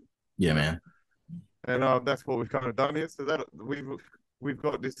moving, Yeah, you know? man. And that's what we've kind of done here. So that we've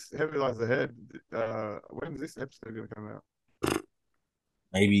got this Heavy Lies Ahead. When's this episode going to come out?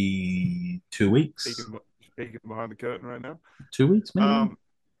 Maybe 2 weeks. Speaking peeking behind the curtain right now. 2 weeks maybe.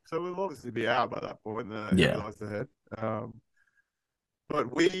 So we'll obviously be out by that point. The Heavy Yeah. Lies Ahead.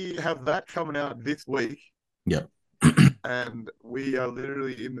 But we have that coming out this week, Yep. and we are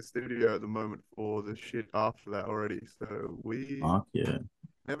literally in the studio at the moment for the shit after that already. So we Fuck yeah.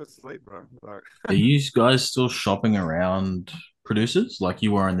 never sleep, bro. Like Are you guys still shopping around producers like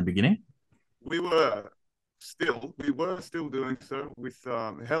you were in the beginning? we were still doing so with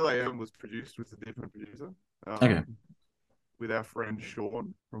Hell AM was produced with a different producer. Okay. With our friend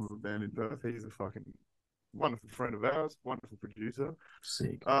Sean from a band in Perth. He's a fucking wonderful friend of ours, wonderful producer.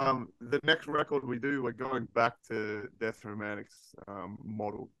 Sick. The next record we do, we're going back to Death Romantic's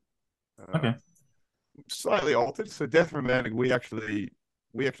model. Okay. Slightly altered. So Death Romantic, we actually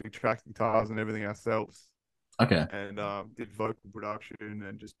tracked guitars and everything ourselves, Okay. and did vocal production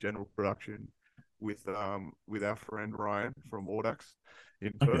and just general production with our friend Ryan from Audax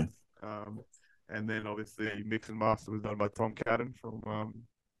in Okay. Perth. And then obviously mix and master was done by Tom Cadden from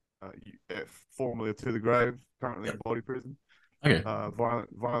formerly To the Grave, currently in Body Prison. Okay.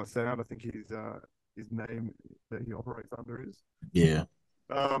 Violent Sound, I think his name that he operates under is. Yeah.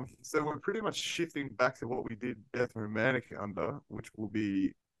 So we're pretty much shifting back to what we did Death Romantic under, which will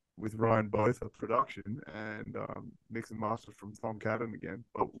be with Ryan both of production and mix and master from Tom Cadden again.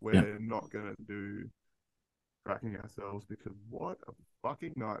 But Yeah. we're not gonna do tracking ourselves because what a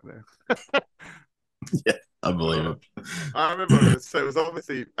fucking nightmare. Yeah. I believe it. I remember. So it was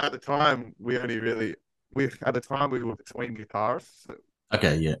obviously at the time we only really we at the time we were between guitarists. So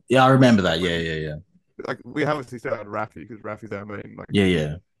Okay. Yeah. Yeah. I remember that. Yeah. when Yeah. Yeah. like we obviously started Rafi because Rafi's our main Yeah.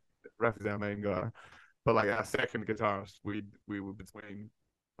 Yeah. Rafi's our main guy. But like our second guitarist, we were between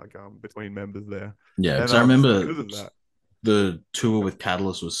members there, Yeah. and Because I so remember because of that, the tour with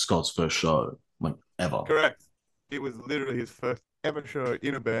Catalyst was Scott's first show, like ever. correct. It was literally his first ever show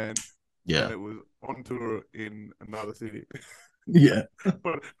in a band, and Yeah. it was on tour in another city. Yeah.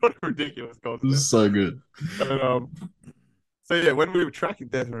 what a ridiculous It was concept! so good. And so yeah, when we were tracking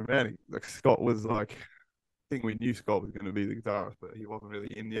Death Romantic, like Scott was like, I think we knew Scott was going to be the guitarist, but he wasn't really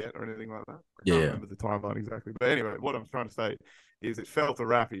in yet or anything like that. I can't Yeah. remember the timeline exactly, but anyway, what I'm trying to say is it fell to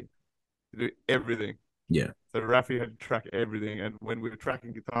Rafi to do everything. Yeah. So Rafi had to track everything, and when we were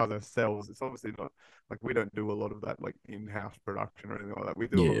tracking guitars ourselves, it's obviously not like we don't do a lot of that like in-house production or anything like that. We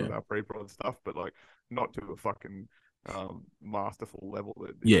do a lot Yeah. of our pre-prod stuff, but like not to a fucking masterful level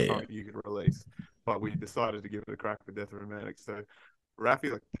that Yeah. is Yeah. something you could release. But we decided to give it a crack with Death Romantic. So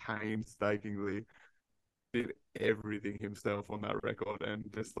Rafi like painstakingly did everything himself on that record, and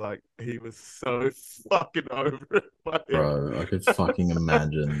just like he was so fucking over it. Like, Bro, I could fucking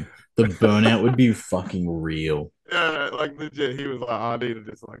imagine. The burnout would be fucking real. yeah, like legit, he was like, I need to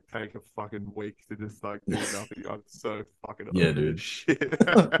just like take a fucking week to just like do nothing. I'm so fucking Yeah, over this dude. shit.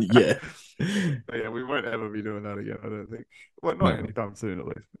 Yeah. But yeah, we won't ever be doing that again. I don't think. Well, not No. anytime soon, at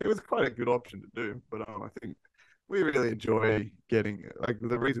least. It was quite a good option to do, but I think we really enjoy getting like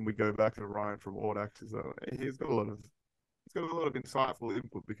the reason we go back to Ryan from Audax is he's got a lot of insightful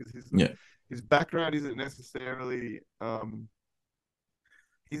input because Yeah. his background isn't necessarily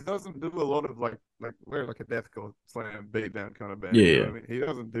he doesn't do a lot of like we're like a deathcore slam beatdown kind of band. Yeah. You know Yeah. what I mean? He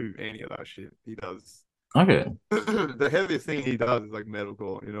doesn't do any of that shit. He does Okay. the heaviest thing he does is like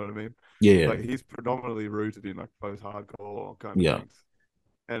metalcore. You know what I mean? Yeah. Yeah. Like he's predominantly rooted in like post-hardcore kind of Yeah. things,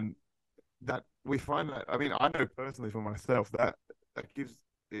 and that we find that. I mean, I know personally for myself that gives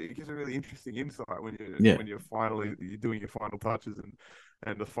a really interesting insight when Yeah. you're doing your final touches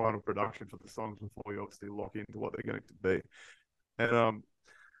and the final production for the songs before you obviously lock into what they're going to be. And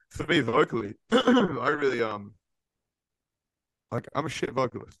for me vocally, I really like I'm a shit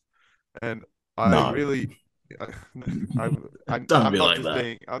vocalist, and I No. really Don't I'm be not like just that.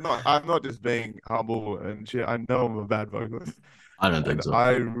 being I'm not just being humble and shit. I know I'm a bad vocalist, I don't think and so.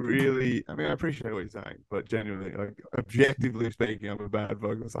 I really I mean I appreciate what you're saying, but genuinely, like objectively speaking, I'm a bad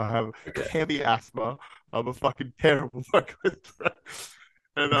vocalist. I have Okay. heavy asthma. I'm a fucking terrible vocalist,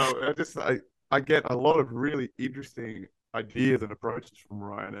 and I get a lot of really interesting ideas and approaches from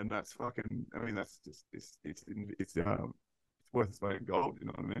Ryan, and that's fucking. I mean, that's just it's worth its weight in gold. You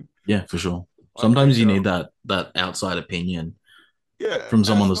know what I mean? Yeah, for sure. I think Sometimes you need that outside opinion yeah, from and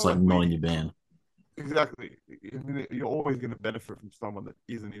someone it's that's not like like not in we your band. exactly. I mean, you're always going to benefit from someone that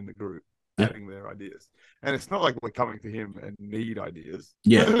isn't in the group Yeah. adding their ideas, and it's not like we're coming to him and need ideas.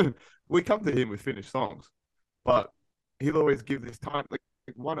 Yeah. We come to him with finished songs, but he'll always give this time like.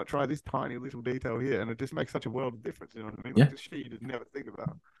 Why not try this tiny little detail here? And it just makes such a world of difference. You know what I mean? Like Yeah. this shit you just never think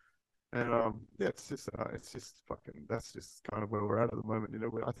about. And yeah, it's just fucking. That's just kind of where we're at the moment. You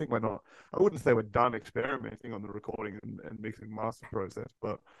know, I think we're not. I wouldn't say we're done experimenting on the recording and mixing master process,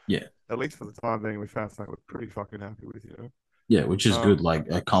 but Yeah. at least for the time being, we found something we're pretty fucking happy with. You know. Yeah, which is good, Um, like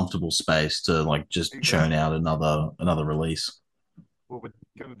a comfortable space to like just churn exactly. out another release. Well, we're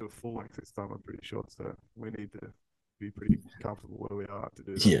gonna do a full length this time. I'm pretty sure. So we need to be pretty comfortable where we are to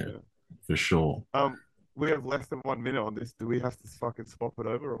do that. Yeah, You know. for sure. We have less than 1 minute on this. Do we have to fucking swap it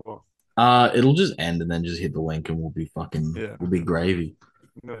over or what? It'll just end and then just hit the link and Yeah. we'll be gravy.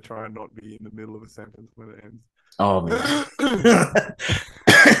 I'm gonna try and not be in the middle of a sentence when it ends. Oh man.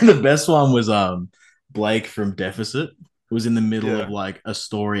 The best one was Blake from Deficit, who was in the middle of Yeah. like a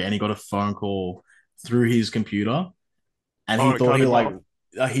story and he got a phone call through his computer and Oh, he it thought cut he him like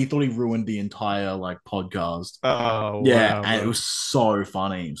off. he thought he ruined the entire like podcast. Oh Yeah, wow, and it bro. was so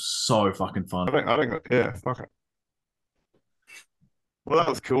funny, so fucking funny. I think, yeah, fuck it. Well, that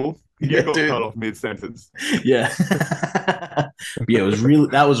was cool. You Yeah, got cut dude. off mid sentence. Yeah. Yeah, it was really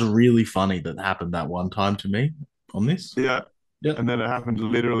that was really funny that happened that one time to me on this. Yeah, Yeah. and then it happened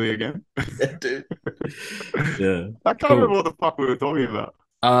literally again. Yeah, dude. I Yeah. can't remember Cool. what the fuck we were talking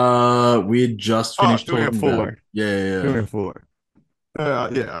about. We had just Oh, finished doing a talking full about length. yeah, yeah, Doing yeah. a full length.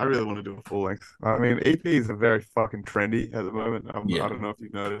 Yeah, I really want to do a full length. I mean, EPs are very fucking trendy at the moment. I Yeah, don't know if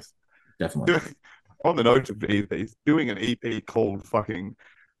you've noticed. definitely. Doing, on the note of EPs, doing an EP called fucking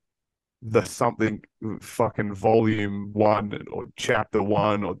the something fucking volume 1 or chapter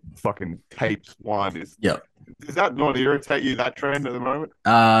 1 or fucking tapes 1 is Yeah. does that not irritate you, that trend at the moment?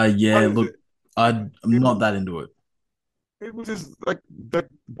 What Yeah, is look, it? I'm not People that into it. people just like that.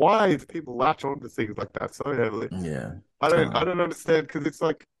 Why do people latch on to things like that so heavily? Yeah. I don't understand because it's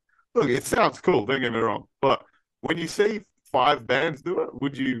like, look, it sounds cool, don't get me wrong, but when you see 5 bands do it,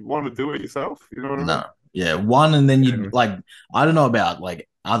 would you want to do it yourself? You know what I No. mean? Yeah, one and then you'd Anyway. like I don't know about like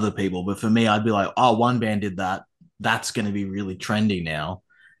other people, but for me I'd be like, "Oh, one band did that. That's going to be really trendy now.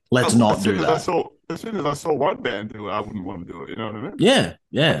 Let's Oh, not do that." as soon as I saw one band do it, I wouldn't want to do it. You know what I mean? Yeah,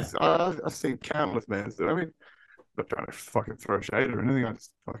 yeah. I've seen countless bands do it. I mean, I'm not trying to fucking throw shade or anything. I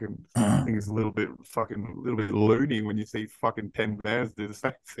just fucking think it's a little bit loony when you see fucking 10 bands do the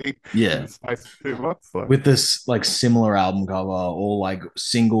same thing in Yeah. the space of 2 months. Like, With this like similar album cover or like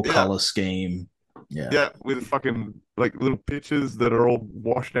single yeah, color scheme. Yeah. yeah, with fucking like little pictures that are all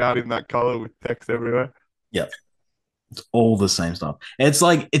washed out in that color with text everywhere. Yeah. It's all the same stuff. It's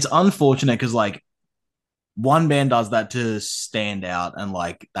like it's unfortunate because like one band does that to stand out and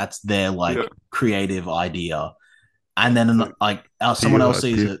like that's their Yeah, like creative idea. And then so like someone else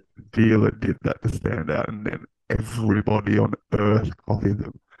Dealer sees did it. Dealer did that to stand out, and then everybody on earth copied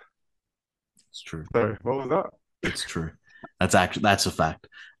them. It's true. Sorry, what was that? It's true. That's a fact.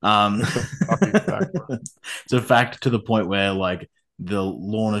 Um, That's a fucking fact, bro. it's a fact to the point where like the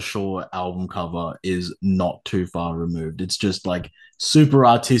Lorna Shore album cover is not too far removed. It's just like super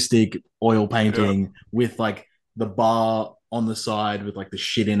artistic oil Yeah. painting with like the bar on the side with like the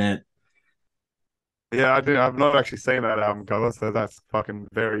shit in it. Yeah, I do. I've not actually seen that album cover, so that's fucking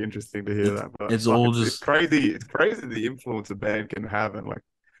very interesting to hear It's that. But it's fuck, all it's just crazy. It's crazy the influence a band can have and like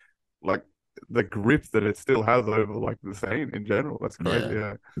the grip that it still has over like the scene in general. That's crazy. yeah,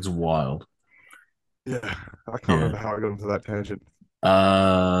 Yeah. it's wild. Yeah. I can't Yeah. remember how I got into that tangent.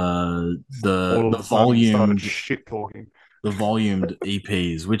 The All of a sudden started shit talking. the volumed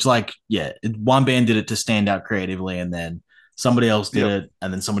EPs, which like yeah, one band did it to stand out creatively, and then somebody else did Yep. it,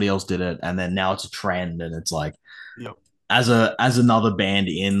 and then somebody else did it, and then now it's a trend, and it's like Yep. as another band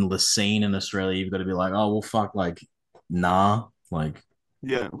in the scene in Australia, you've got to be like, oh well, fuck, like nah, like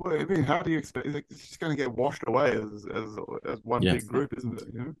Yeah. Well, I mean, how do you expect like, it's just gonna get washed away as one yeah, big group, isn't it?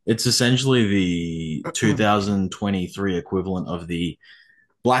 You it's essentially the know? 2023 equivalent of the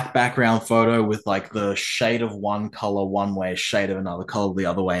black background photo with like the shade of one color one way, shade of another color the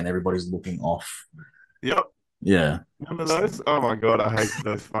other way, and everybody's looking off. Yep. Yeah, Remember those? Oh my God, I hate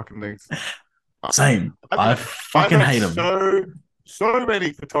those fucking things. I- same. I've I had I've fucking had hate them. so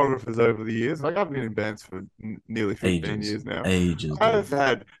many photographers over the years. Like I've been in bands for nearly 15 Ages, years now. ages, dude. I've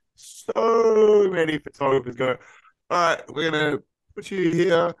had so many photographers go, all right, we're gonna put you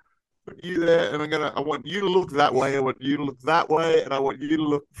here, put you there, and I want you to look that way, I want you to look that way, and I want you to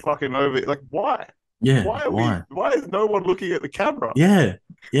look fucking over. Like, why? Yeah, why? Why is no one looking at the camera? Yeah,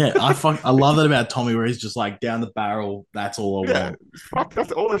 yeah. I love that about Tommy, where he's just like down the barrel. That's all I Yeah, want. fuck,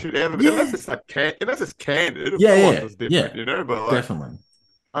 that's all I should ever be. Yeah, Unless it's candid, of yeah, course yeah, it's yeah. different, you know, but like Definitely.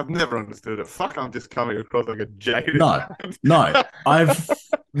 I've never understood it. Fuck, I'm just coming across like a jaded No, man. no. I've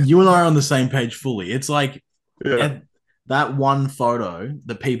you and I are on the same page fully. It's like Yeah, and that one photo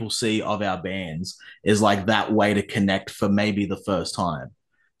that people see of our bands is like that way to connect for maybe the first time.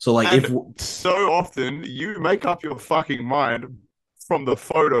 So like if And so often you make up your fucking mind from the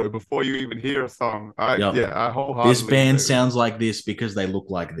photo before you even hear a song. yep, I this wholeheartedly band agree with you. sounds like this because they look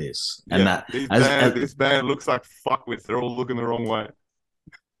like this, and Yeah, that as this band looks like fuckwits. They're all looking the wrong way.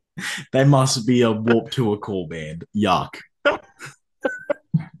 they must be a Warp Tour core band. Yuck.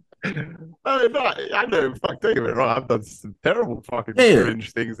 I know, fuck, don't get me wrong. I've done some terrible fucking Yeah,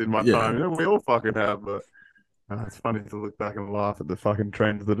 cringe things in my yeah, time. You know, we all fucking have, but it's funny to look back and laugh at the fucking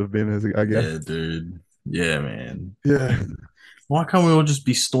trends that have been, as I guess. yeah, dude. Yeah, man. Yeah, Why can't we all just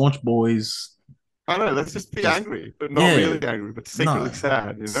be staunch boys? I know. Let's just be Just angry, but not yeah, really angry, but secretly no,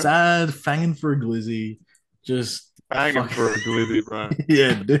 sad. You know, sad, fanging for a glizzy, just banging fuck. for a glizzy, bro.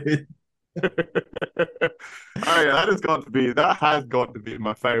 Yeah, dude. That has got to be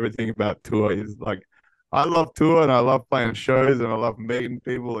my favorite thing about tour is like I love tour and I love playing shows and I love meeting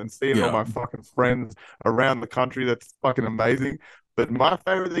people and seeing all Yeah, my fucking friends around the country. That's fucking amazing. But my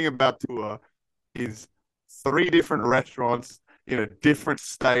favorite thing about tour is three different restaurants in a different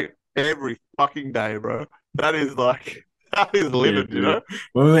state every fucking day, bro. That is like that is yeah, living, you dude. know?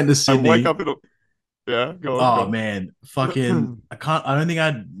 When we went to I wake Sydney, up in a yeah, oh go man, fucking, on. I can't. I don't think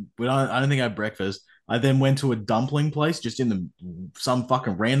I don't think I had breakfast. I then went to a dumpling place just in some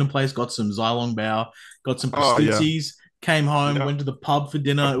fucking random place. Got some Xylong Bao, got some Oh yeah. pastizzis. Came home, Yeah. went to the pub for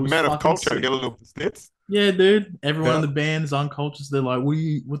dinner. It was Man of fucking culture, get sick. a little snits. Yeah, dude. Everyone in Yeah. the band is unconscious. They're like, "What?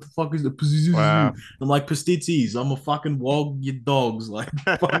 What the fuck is the pastizzis?" Wow. I'm like, "Pastizzis. I'm a fucking wog. You dogs. Like,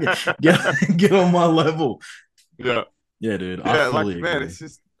 fucking get get on my level." Yeah. Yeah, dude. I Yeah, like fully man, agree. it's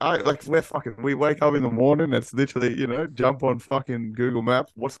just I like we wake up in the morning, it's literally, jump on fucking Google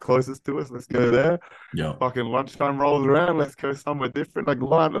Maps, what's closest to us, let's go there. Yeah, Fucking lunchtime rolls around, let's go somewhere different. Like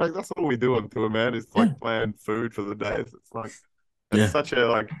that's all we do on tour, man, is yeah, like plan food for the days. It's like it's yeah, such a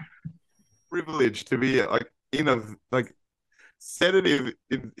like privilege to be like in a like sedative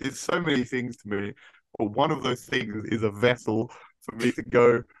is so many things to me. But one of those things is a vessel for me to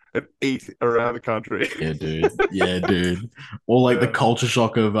go and eat around the country. yeah, dude. Yeah, dude. Or like the Yeah. culture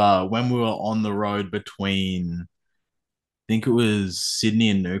shock of when we were on the road between, I think it was Sydney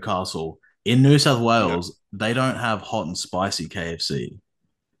and Newcastle. In New South Yeah. Wales, they don't have hot and spicy KFC.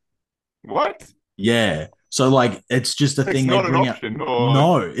 What? Yeah. So like it's just a It's thing they not an bring out. option, or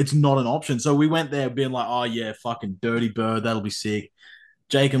No, it's not an option. So we went there being like, oh yeah, fucking dirty bird, that'll be sick.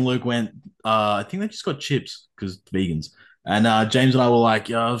 Jake and Luke went, I think they just got chips because vegans. And James and I were like,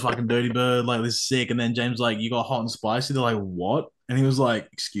 yo, fucking dirty bird, like this is sick. And then James like, you got hot and spicy. They're like, what? And he was like,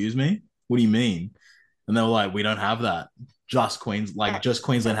 excuse me? What do you mean? And they were like, we don't have that. Just Queensland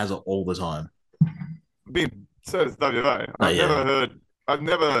has it all the time. being so does WA. Oh yeah. I've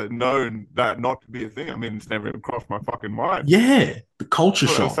never known that not to be a thing. I mean, it's never even crossed my fucking mind. Yeah. The culture I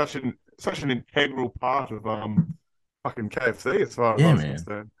thought it was shock. such an integral part of fucking KFC as far as I Yeah, was man.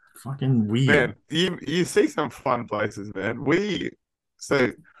 concerned. Fucking weird. Man, you see some fun places, man.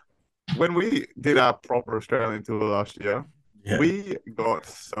 So when we did our proper Australian tour last year, Yeah. we got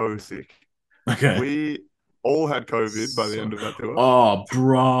so sick. Okay. We all had COVID by the So, end of that tour. oh,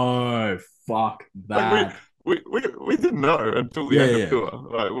 bro. Fuck Like that. we didn't know until the Yeah, end of yeah.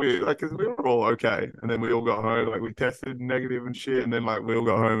 tour. Like cause we were all okay, and then we all got home. Like we tested negative and shit, and then like we all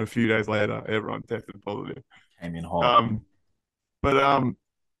got home a few days later. Everyone tested positive. Came in hot. Um, but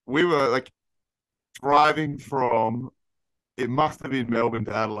we were like driving from. It must have been Melbourne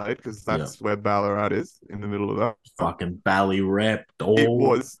to Adelaide because Yeah. that's where Ballarat is in the middle of that. Fucking Bally Rep, It dog.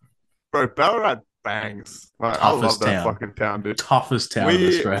 was, bro. Ballarat bangs. Like I love Toughest that town. fucking town, dude. Toughest town in We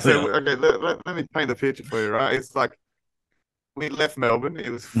Australia. so okay. Let me paint the picture for you, right? It's like we left Melbourne. It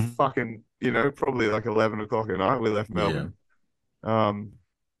was Mhm. fucking, probably like 11 o'clock at night. We left Yeah. Melbourne. Um,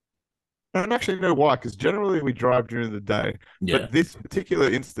 I don't actually know why, because generally we drive during the day. Yeah. But this particular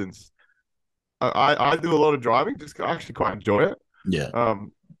instance, I do a lot of driving. Just I actually quite enjoy it. Yeah.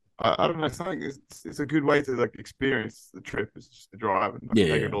 Um, I don't know. Something it's a good way to like experience the trip. Is just to drive and like, Yeah.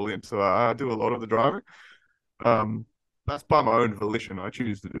 take Yeah. it all in. So I do a lot of the driving. Um, that's by my own volition. I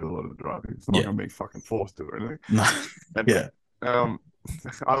choose to do a lot of the driving. It's not like Yeah. I'm being fucking forced to or anything. No. And Yeah. um,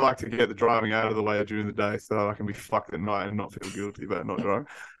 I like to get the driving out of the way during the day so I can be fucked at night and not feel guilty about not driving.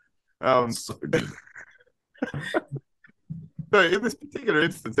 So good. So in this particular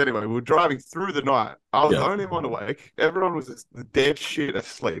instance, anyway, we were driving through the night. I was the Yeah. only one awake. Everyone was just dead shit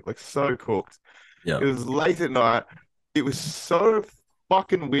asleep, like so cooked. Yeah. It was late at night. It was so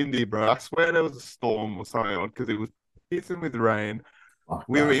fucking windy, bro. I swear there was a storm or something on because it was pissing with rain. Fuck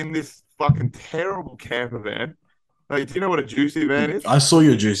We were that. in this fucking terrible camper van. Like, do you know what a juicy van is? I saw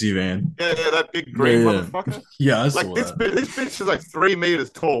your juicy van. Yeah, that big Yeah. green Yeah. motherfucker. Yeah. I Like saw that. this bitch is like 3 meters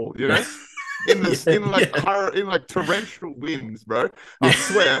tall, you know? in this Yeah, in like torrential winds, bro. I yeah.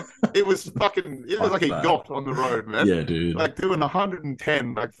 swear it was fucking. It was Fuck like a that. yacht on the road, man. Yeah, dude. Like doing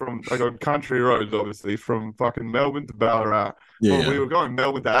 110, like from like on country roads, obviously from fucking Melbourne to Ballarat. Yeah, Well, we yeah, were going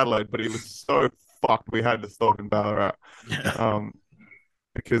Melbourne to Adelaide, but it was so fucked. We had to stop in Ballarat. yeah, Um,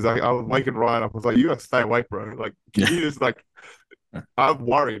 because I was waking Ryan up. I was like, "You gotta stay awake, bro. Like, can yeah, you just like I'm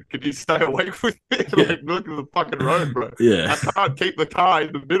worried. Can you stay awake with me? yeah, Like, look at the fucking road, bro. yeah, I can't keep the car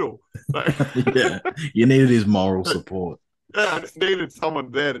in the middle. Like, yeah. You needed his moral support. yeah, I just needed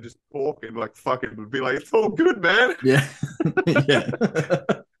someone there to just talk and like fucking be like, it's all good, man. Yeah, yeah,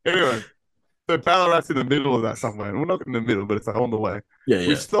 Anyway, so Ballarat's in the middle of that somewhere. We're not in the middle, but it's like on the way. yeah, We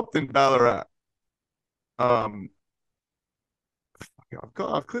yeah, stopped in Ballarat. Um,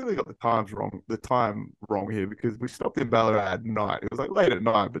 I've clearly got the time wrong here because we stopped in Ballarat at night. It was like late at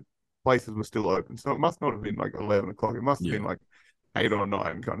night, but places were still open. So it must not have been like 11 o'clock. It must have yeah. been like 8 or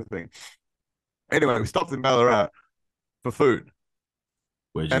 9 kind of thing. Anyway, we stopped in Ballarat for food.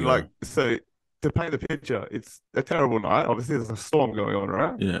 Where'd you And go? like, so to paint the picture, it's a terrible night. Obviously, there's a storm going on,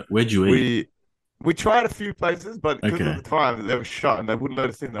 right? Yeah, where'd you eat? We we tried a few places, but because of Okay. the time they were shut and they wouldn't let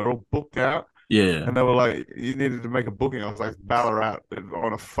us in, they were all booked out. Yeah, And they were like, you needed to make a booking. I was like, Ballarat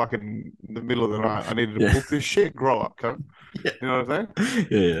on a fucking in the middle of the night. I needed to yeah, book this shit. Grow up, cunt. yeah, You know what I'm saying?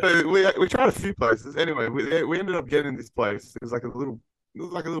 yeah, yeah, So we tried a few places. Anyway, we ended up getting this place. It was like a little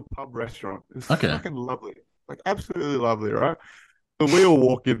pub restaurant. It was okay. fucking lovely, like absolutely lovely, right? So we all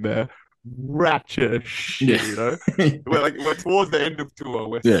walk in there, rapture Yeah, shit, you know. We're towards the end of tour.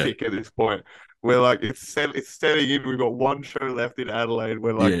 We're yeah, sick at this point. We're like it's setting in. We've got one show left in Adelaide.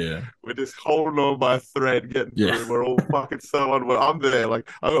 yeah, We're just holding on by a thread, getting yeah. through. We're all fucking so unwell. I'm there, like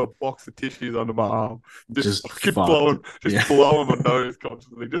I got a box of tissues under my arm, just Just fucking fucked. Yeah, just blowing my nose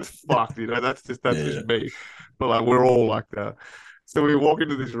constantly, just fucked. You know, that's yeah, just me. But like we're all like that. So we walk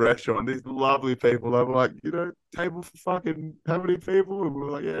into this restaurant, these lovely people. I'm like, table for fucking how many people? And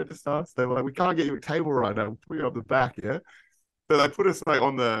we're like, yeah, just us. They were like, we can't get you a table right now. We'll put you up the back, yeah. So they put us like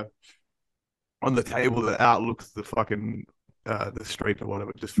on the table that outlooks the fucking the street or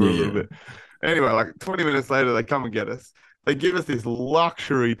whatever, just for yeah, a little yeah. bit. Anyway, like 20 minutes later, they come and get us. They give us this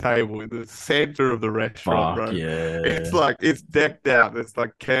luxury table in the center of the restaurant, Fuck bro. yeah. It's like it's decked out. There's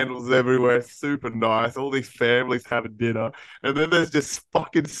like candles everywhere, super nice. All these families having dinner, and then there's just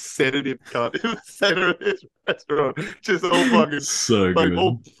fucking sedative cut in the center of this restaurant, just all fucking So like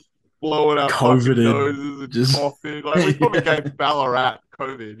all good. blowing out fucking Coveted. noses and Just coughing. Like we probably yeah. gave Ballarat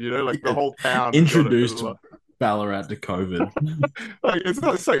COVID, like the Yeah. whole town has got it as Introduced well. Ballarat to COVID. Like it's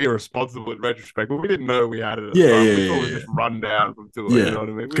not so irresponsible in retrospect, but we didn't know we had it at the Yeah, time. yeah, We thought we yeah, were yeah. just run down from tour, you Yeah, know what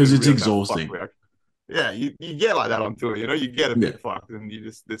I mean? We because didn't it's realize how fucked exhausting. we are. Yeah, you get like that on tour, you get a Yeah, bit fucked and you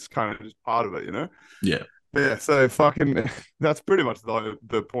just it's kind of just part of it. yeah. Yeah, so fucking that's pretty much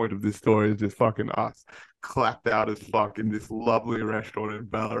the point of this story is just fucking us clapped out as fuck in this lovely restaurant in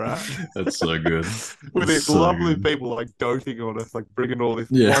Ballarat That's so good. with That's these so lovely good. people like doting on us, like bringing all this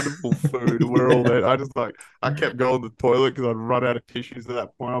Yeah. wonderful food. We're all there. I kept going to the toilet because I'd run out of tissues at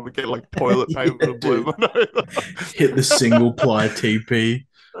that point. I would get like toilet paper Yeah, to blow dude. my nose. Hit the single ply TP.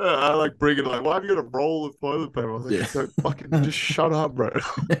 I like bring it like, why have you got a roll of toilet paper? I was like, Yeah. don't fucking just shut up, bro.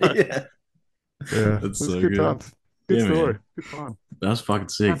 Yeah. Yeah, it That's was so good good. times. Good Yeah, story. man. Good time. That was fucking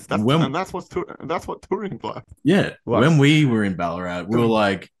sick. And that's what touring like. Yeah, Like, when we were in Ballarat, we were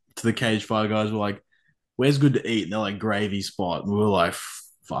like, to the Cage Fire guys, we're like, where's good to eat? And they're like, gravy spot. And we were like,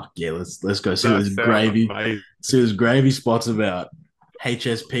 fuck yeah, let's go see what that this sounds gravy, amazing. see what this gravy spot's about.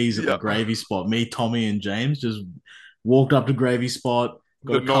 HSPs at the Yeah, gravy spot. Me, Tommy, and James just walked up to gravy spot,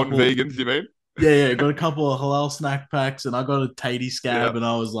 got the a couple. non-vegans, you mean? Yeah, got a couple of halal snack packs, and I got a tatey Yeah. scab, and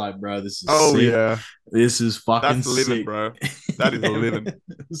I was like, bro, this is Oh sick. yeah, This is fucking that's living, sick. bro. That is Yeah, living. man.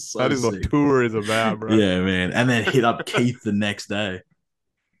 So That is what sick. tour is about, bro. Yeah, man. And then hit up Keith the next day.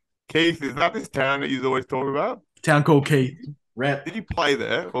 Keith, is that this town that you always talk about? Town called Keith. Rep. Did you play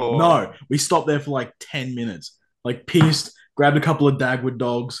there or? No, we stopped there for like 10 minutes. Like pissed, grabbed a couple of Dagwood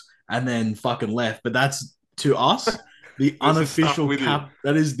dogs, and then fucking left. But that's to us the This is stuck unofficial with you.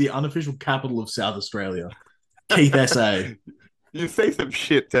 that is the unofficial capital of South Australia. Keith SA. You see some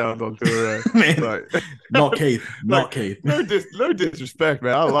shit towns on tour, eh? Man, Like, not Keith. like Not Keith. no disrespect,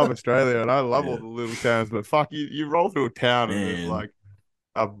 man. I love Australia and I love all Yeah. the little towns, but fuck you roll through a town and there's Man. like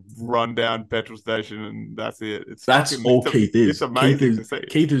a rundown petrol station and that's it. That's all Keith it's is. amazing to see.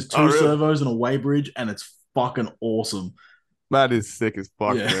 Keith is Oh, two really? servos and a weigh bridge, and it's fucking awesome. That is sick as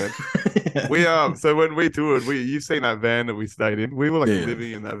fuck, Yeah. man. We so when we toured, you've seen that van that we stayed in. We were like Yeah.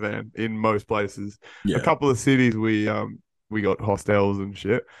 living in that van in most places. A Yeah. couple of cities we got hostels and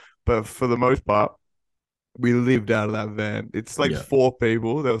shit, but for the most part, We lived out of that van. It's like Yeah. four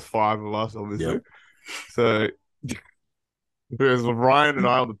people. There was five of us, Yeah. obviously. So there's Ryan and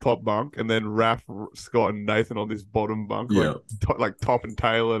I on the top bunk, and then Raph, Scott, and Nathan on this bottom bunk, like Yeah. like top and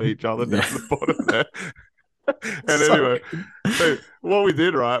tail at each other Yeah. down the bottom there. And So anyway, good. so what we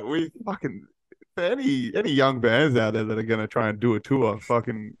did, right? We fucking for any young bands out there that are gonna try and do a tour,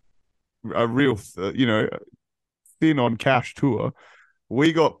 fucking a real, thin on cash tour.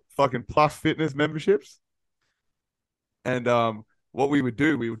 We got fucking Plus Fitness memberships, and what we would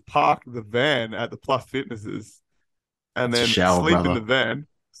do, we would park the van at the Plus Fitnesses and It's a then shower, sleep in the brother. van.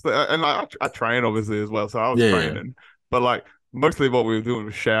 So, and I train obviously as well, so I was Yeah, yeah. training, but like mostly what we were doing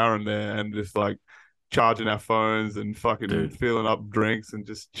was showering there and just like charging our phones and fucking Dude. filling up drinks and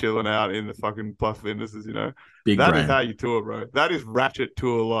just chilling out in the fucking Plus Fitnesses, Big That is how brain. you tour, bro. That is ratchet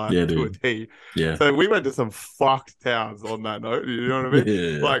tour life Yeah, to a dude. T. Yeah. So we went to some fucked towns on that note. You know what I mean?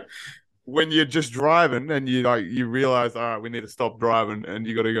 Yeah. Like when you're just driving and you realize, all right, we need to stop driving, and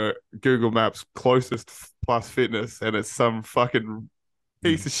you got to go Google Maps closest Plus Fitness, and it's some fucking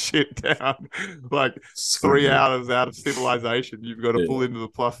piece of shit town, like So 3 good. hours out of civilization. You've got to pull Yeah. into the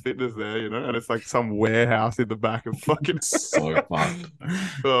Plus Fitness there, and it's like some warehouse in the back of fucking. So fucked.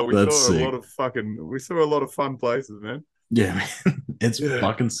 Oh, That's sick. we saw a lot of fun places, man. Yeah, man. It's Yeah,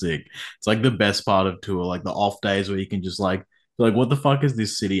 fucking sick. It's like the best part of tour, like the off days where you can just like, what the fuck is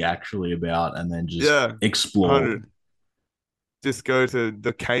this city actually about? And then just yeah, explore. 100. Just go to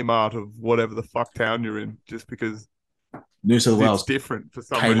the Kmart of whatever the fuck town you're in, just because New South it's Wales, different for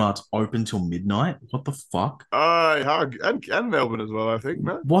some reason. Kmart's open till midnight. What the fuck? And Melbourne as well, I think,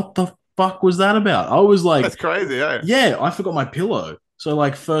 man. What the fuck was that about? I was like, That's crazy, eh? yeah, I forgot my pillow. So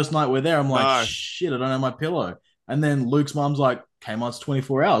like first night we're there, I'm like, No, shit, I don't have my pillow. And then Luke's mom's like, Kmart's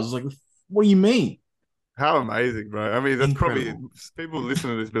 24 hours. I was like, what do you mean? how amazing, bro. I mean, that's probably Incredible. people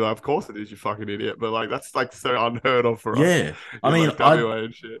listening to this be like, of course it is, you fucking idiot. But like, that's like so unheard of for us Yeah. I in mean, like WA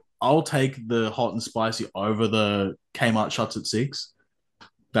and shit. I'll take the hot and spicy over the Kmart shuts at 6.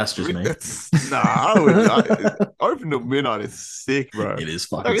 That's just me. It's nah, I would open till midnight is sick, bro. It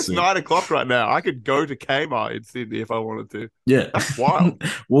is Like fucking it's sick. 9 o'clock right now. I could go to Kmart in Sydney if I wanted to. Yeah. That's wild.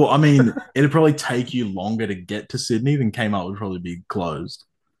 Well, I mean, it'd probably take you longer to get to Sydney than Kmart would probably be closed.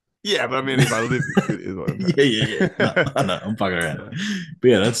 Yeah, but I mean, if I lived in Sydney, is what I'm Yeah, yeah, yeah. No, saying. I know. I'm fucking around. But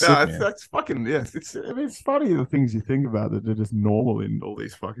yeah, that's No, sick, it's man. that's fucking yes. I mean, it's funny the things you think about that are just normal in all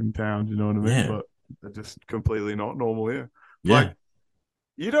these fucking towns. You know what I mean? Yeah. But they're just completely not normal here. Yeah. Like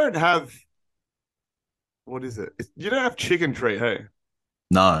you don't have what is it? You don't have chicken treat. Hey,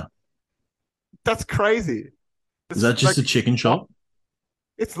 No. that's crazy. Is It's that just like a chicken shop?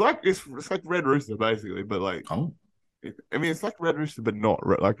 it's like Red Rooster basically, but like Oh, I mean, it's like Red Rooster, but not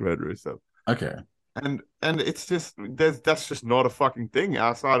like Red Rooster. okay. And it's just that's just not a fucking thing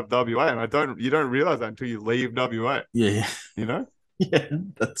outside of WA, and you don't realize that until you leave WA. Yeah, yeah. You know? Yeah.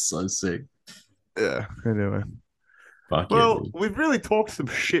 That's so sick. Yeah. Anyway. Fuck yeah, Well, dude. we've really talked some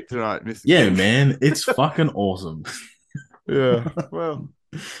shit tonight, Mr. Yeah, King. man. It's fucking awesome. Yeah. Well,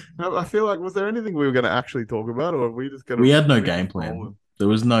 I feel like was there anything we were going to actually talk about, or are we just going We to had no we game just plan. rolling? There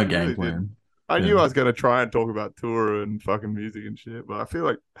was no We game really didn't. plan. I knew Yeah. I was going to try and talk about tour and fucking music and shit, but I feel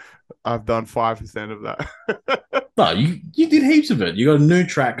like I've done 5% of that. No, you did heaps of it. You got a new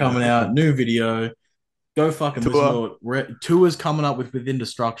track coming Yeah. out, new video. Go fucking listen Tour to it. Tours coming up with Within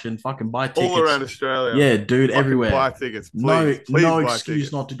Destruction. Fucking buy all around tickets. Australia. Yeah, dude, Fucking everywhere. buy tickets, No, please. Please no buy excuse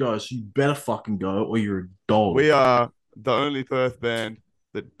tickets. not to go. So you better fucking go, or you're a dog. We are the only Perth band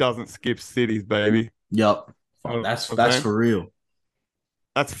that doesn't skip cities, baby. Yup. You Fuck, know that's what I'm that's saying? for real.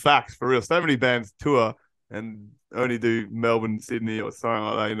 That's facts for real. So many bands tour and only do Melbourne, Sydney, or something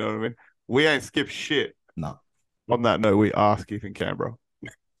like that. You know what I mean? We ain't skip shit. No, On that note, we are skipping Canberra.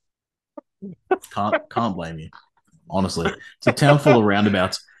 can't blame you. Honestly, it's a town full of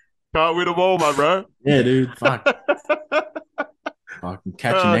roundabouts. Can't win them all, my bro. Yeah, dude. Fuck. Fucking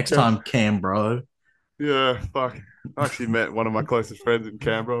catch you next Okay. time, Cam, bro. Yeah, fuck. I actually met one of my closest friends in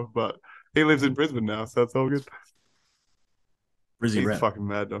Canberra, but he lives in Brisbane now, so that's all good. Brizzy He's rep. fucking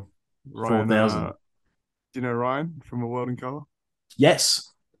mad though. Ryan, 4,000. do you know Ryan from A World in Color? Yes,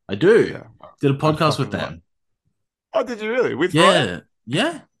 I do. Yeah. Did a I podcast fucking with love. them. Oh, did you really? With Ryan?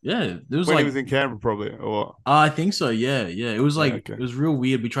 Yeah, yeah, yeah. It was When he like was in Canberra, probably. Or I think so. Yeah, yeah. It was yeah, like okay. it was real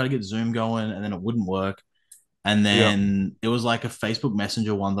weird. We tried to get Zoom going, and then it wouldn't work. And Yeah. then it was like a Facebook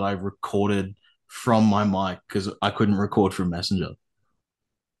Messenger one that I recorded from my mic because I couldn't record from Messenger.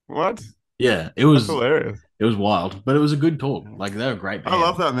 What? Yeah, That's hilarious. it was wild, but it was a good talk. Like they're a great I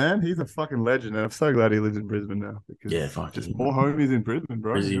love band. that man. He's a fucking legend, and I'm so glad he lives in Brisbane now because Yeah, fuck just yeah. more homies in Brisbane,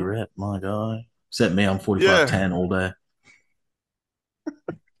 bro. Brizzy rep, my guy. Except me, I'm Yeah, 45-10 all day.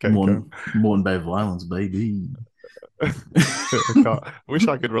 Okay, go. Moreton Bay Violence, baby. I wish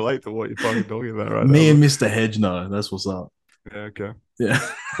I could relate to what you're fucking talking about right now. Me and But Mr. Hedge know. That's what's up. yeah, okay. Yeah.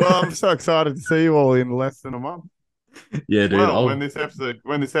 Well, I'm so excited to see you all in less than a month. Yeah, dude. Well, when this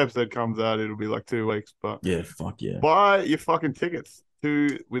episode comes out, it'll be like 2 weeks. But Yeah, fuck yeah. buy your fucking tickets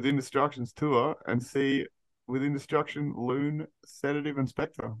to Within Destruction's tour and see Within Destruction, Loon, Sedative, and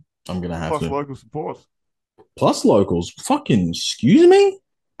Spectre. I'm gonna have Plus to. local support. Plus locals. Fucking excuse me?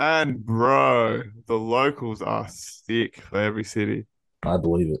 And bro, the locals are sick for every city. I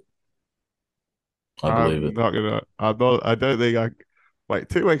believe it. I believe I'm it. not gonna. I'm not. I don't think I. Wait,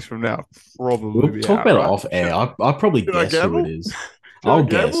 2 weeks from now, probably We'll be talk out. about it Right? off air. I'll probably Should I guess who it gamble? is. Should I I'll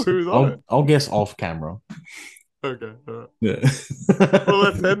gamble guess. who's on it? I'll guess off camera. Okay. All right. Yeah. Well,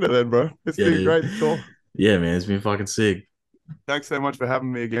 let's end it then, bro. It's Yeah, been dude. great to talk. Yeah, man. It's been fucking sick. Thanks so much for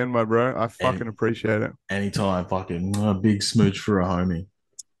having me again, my bro. I fucking appreciate it. Anytime, fucking big smooch for a homie.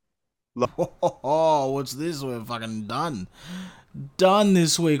 Oh, what's this? We're fucking done. Done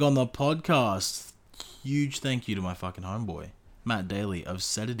this week on the podcast. Huge thank you to my fucking homeboy, Matt Daly of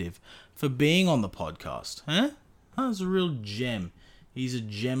Sedative, for being on the podcast. Huh? That was a real gem. He's a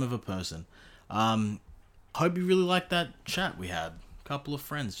gem of a person. Hope you really liked that chat we had. A couple of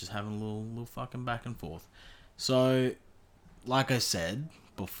friends just having a little fucking back and forth. So, like I said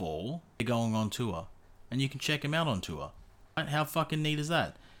before, they're going on tour. And you can check them out on tour. Right? How fucking neat is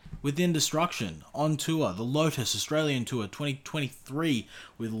that? Within Destruction, on tour, the Lotus Australian Tour 2023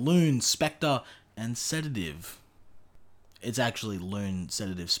 with Loon, Spectre, and Sedative. It's actually Loon,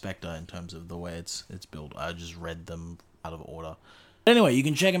 Sedative, Spectre in terms of the way it's built. I just read them out of order. Anyway, you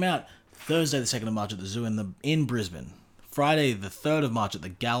can check them out Thursday the 2nd of March at the Zoo in Brisbane. Friday the 3rd of March at the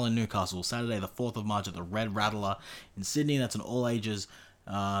Gala in Newcastle. Saturday the 4th of March at the Red Rattler in Sydney. That's an all ages.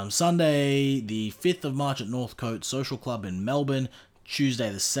 Sunday the 5th of March at Northcote Social Club in Melbourne. Tuesday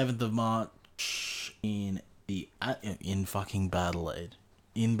the 7th of March in fucking Battleade.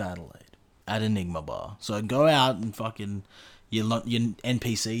 In Battleade. At Enigma Bar. So go out and fucking your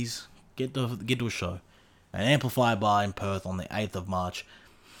NPCs get to a show. An Amplifier Bar in Perth on the 8th of March.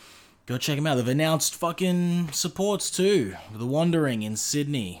 Go check them out. They've announced fucking supports too. The Wandering in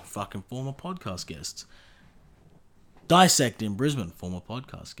Sydney. Fucking former podcast guests. Dissect in Brisbane. Former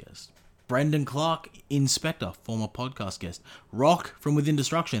podcast guest. Brendan Clark, Inspector, former podcast guest. Rock from Within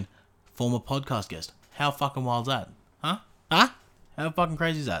Destruction, former podcast guest. How fucking wild is that? Huh? How fucking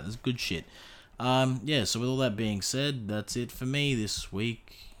crazy is that? That's good shit. Yeah, so with all that being said, that's it for me this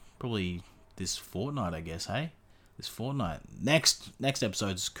week. Probably this fortnight, I guess, hey? This fortnight. Next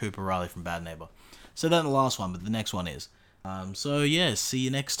episode is Cooper Riley from Bad Neighbor. So that's the last one, but the next one is. So yeah, see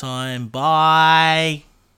you next time. Bye!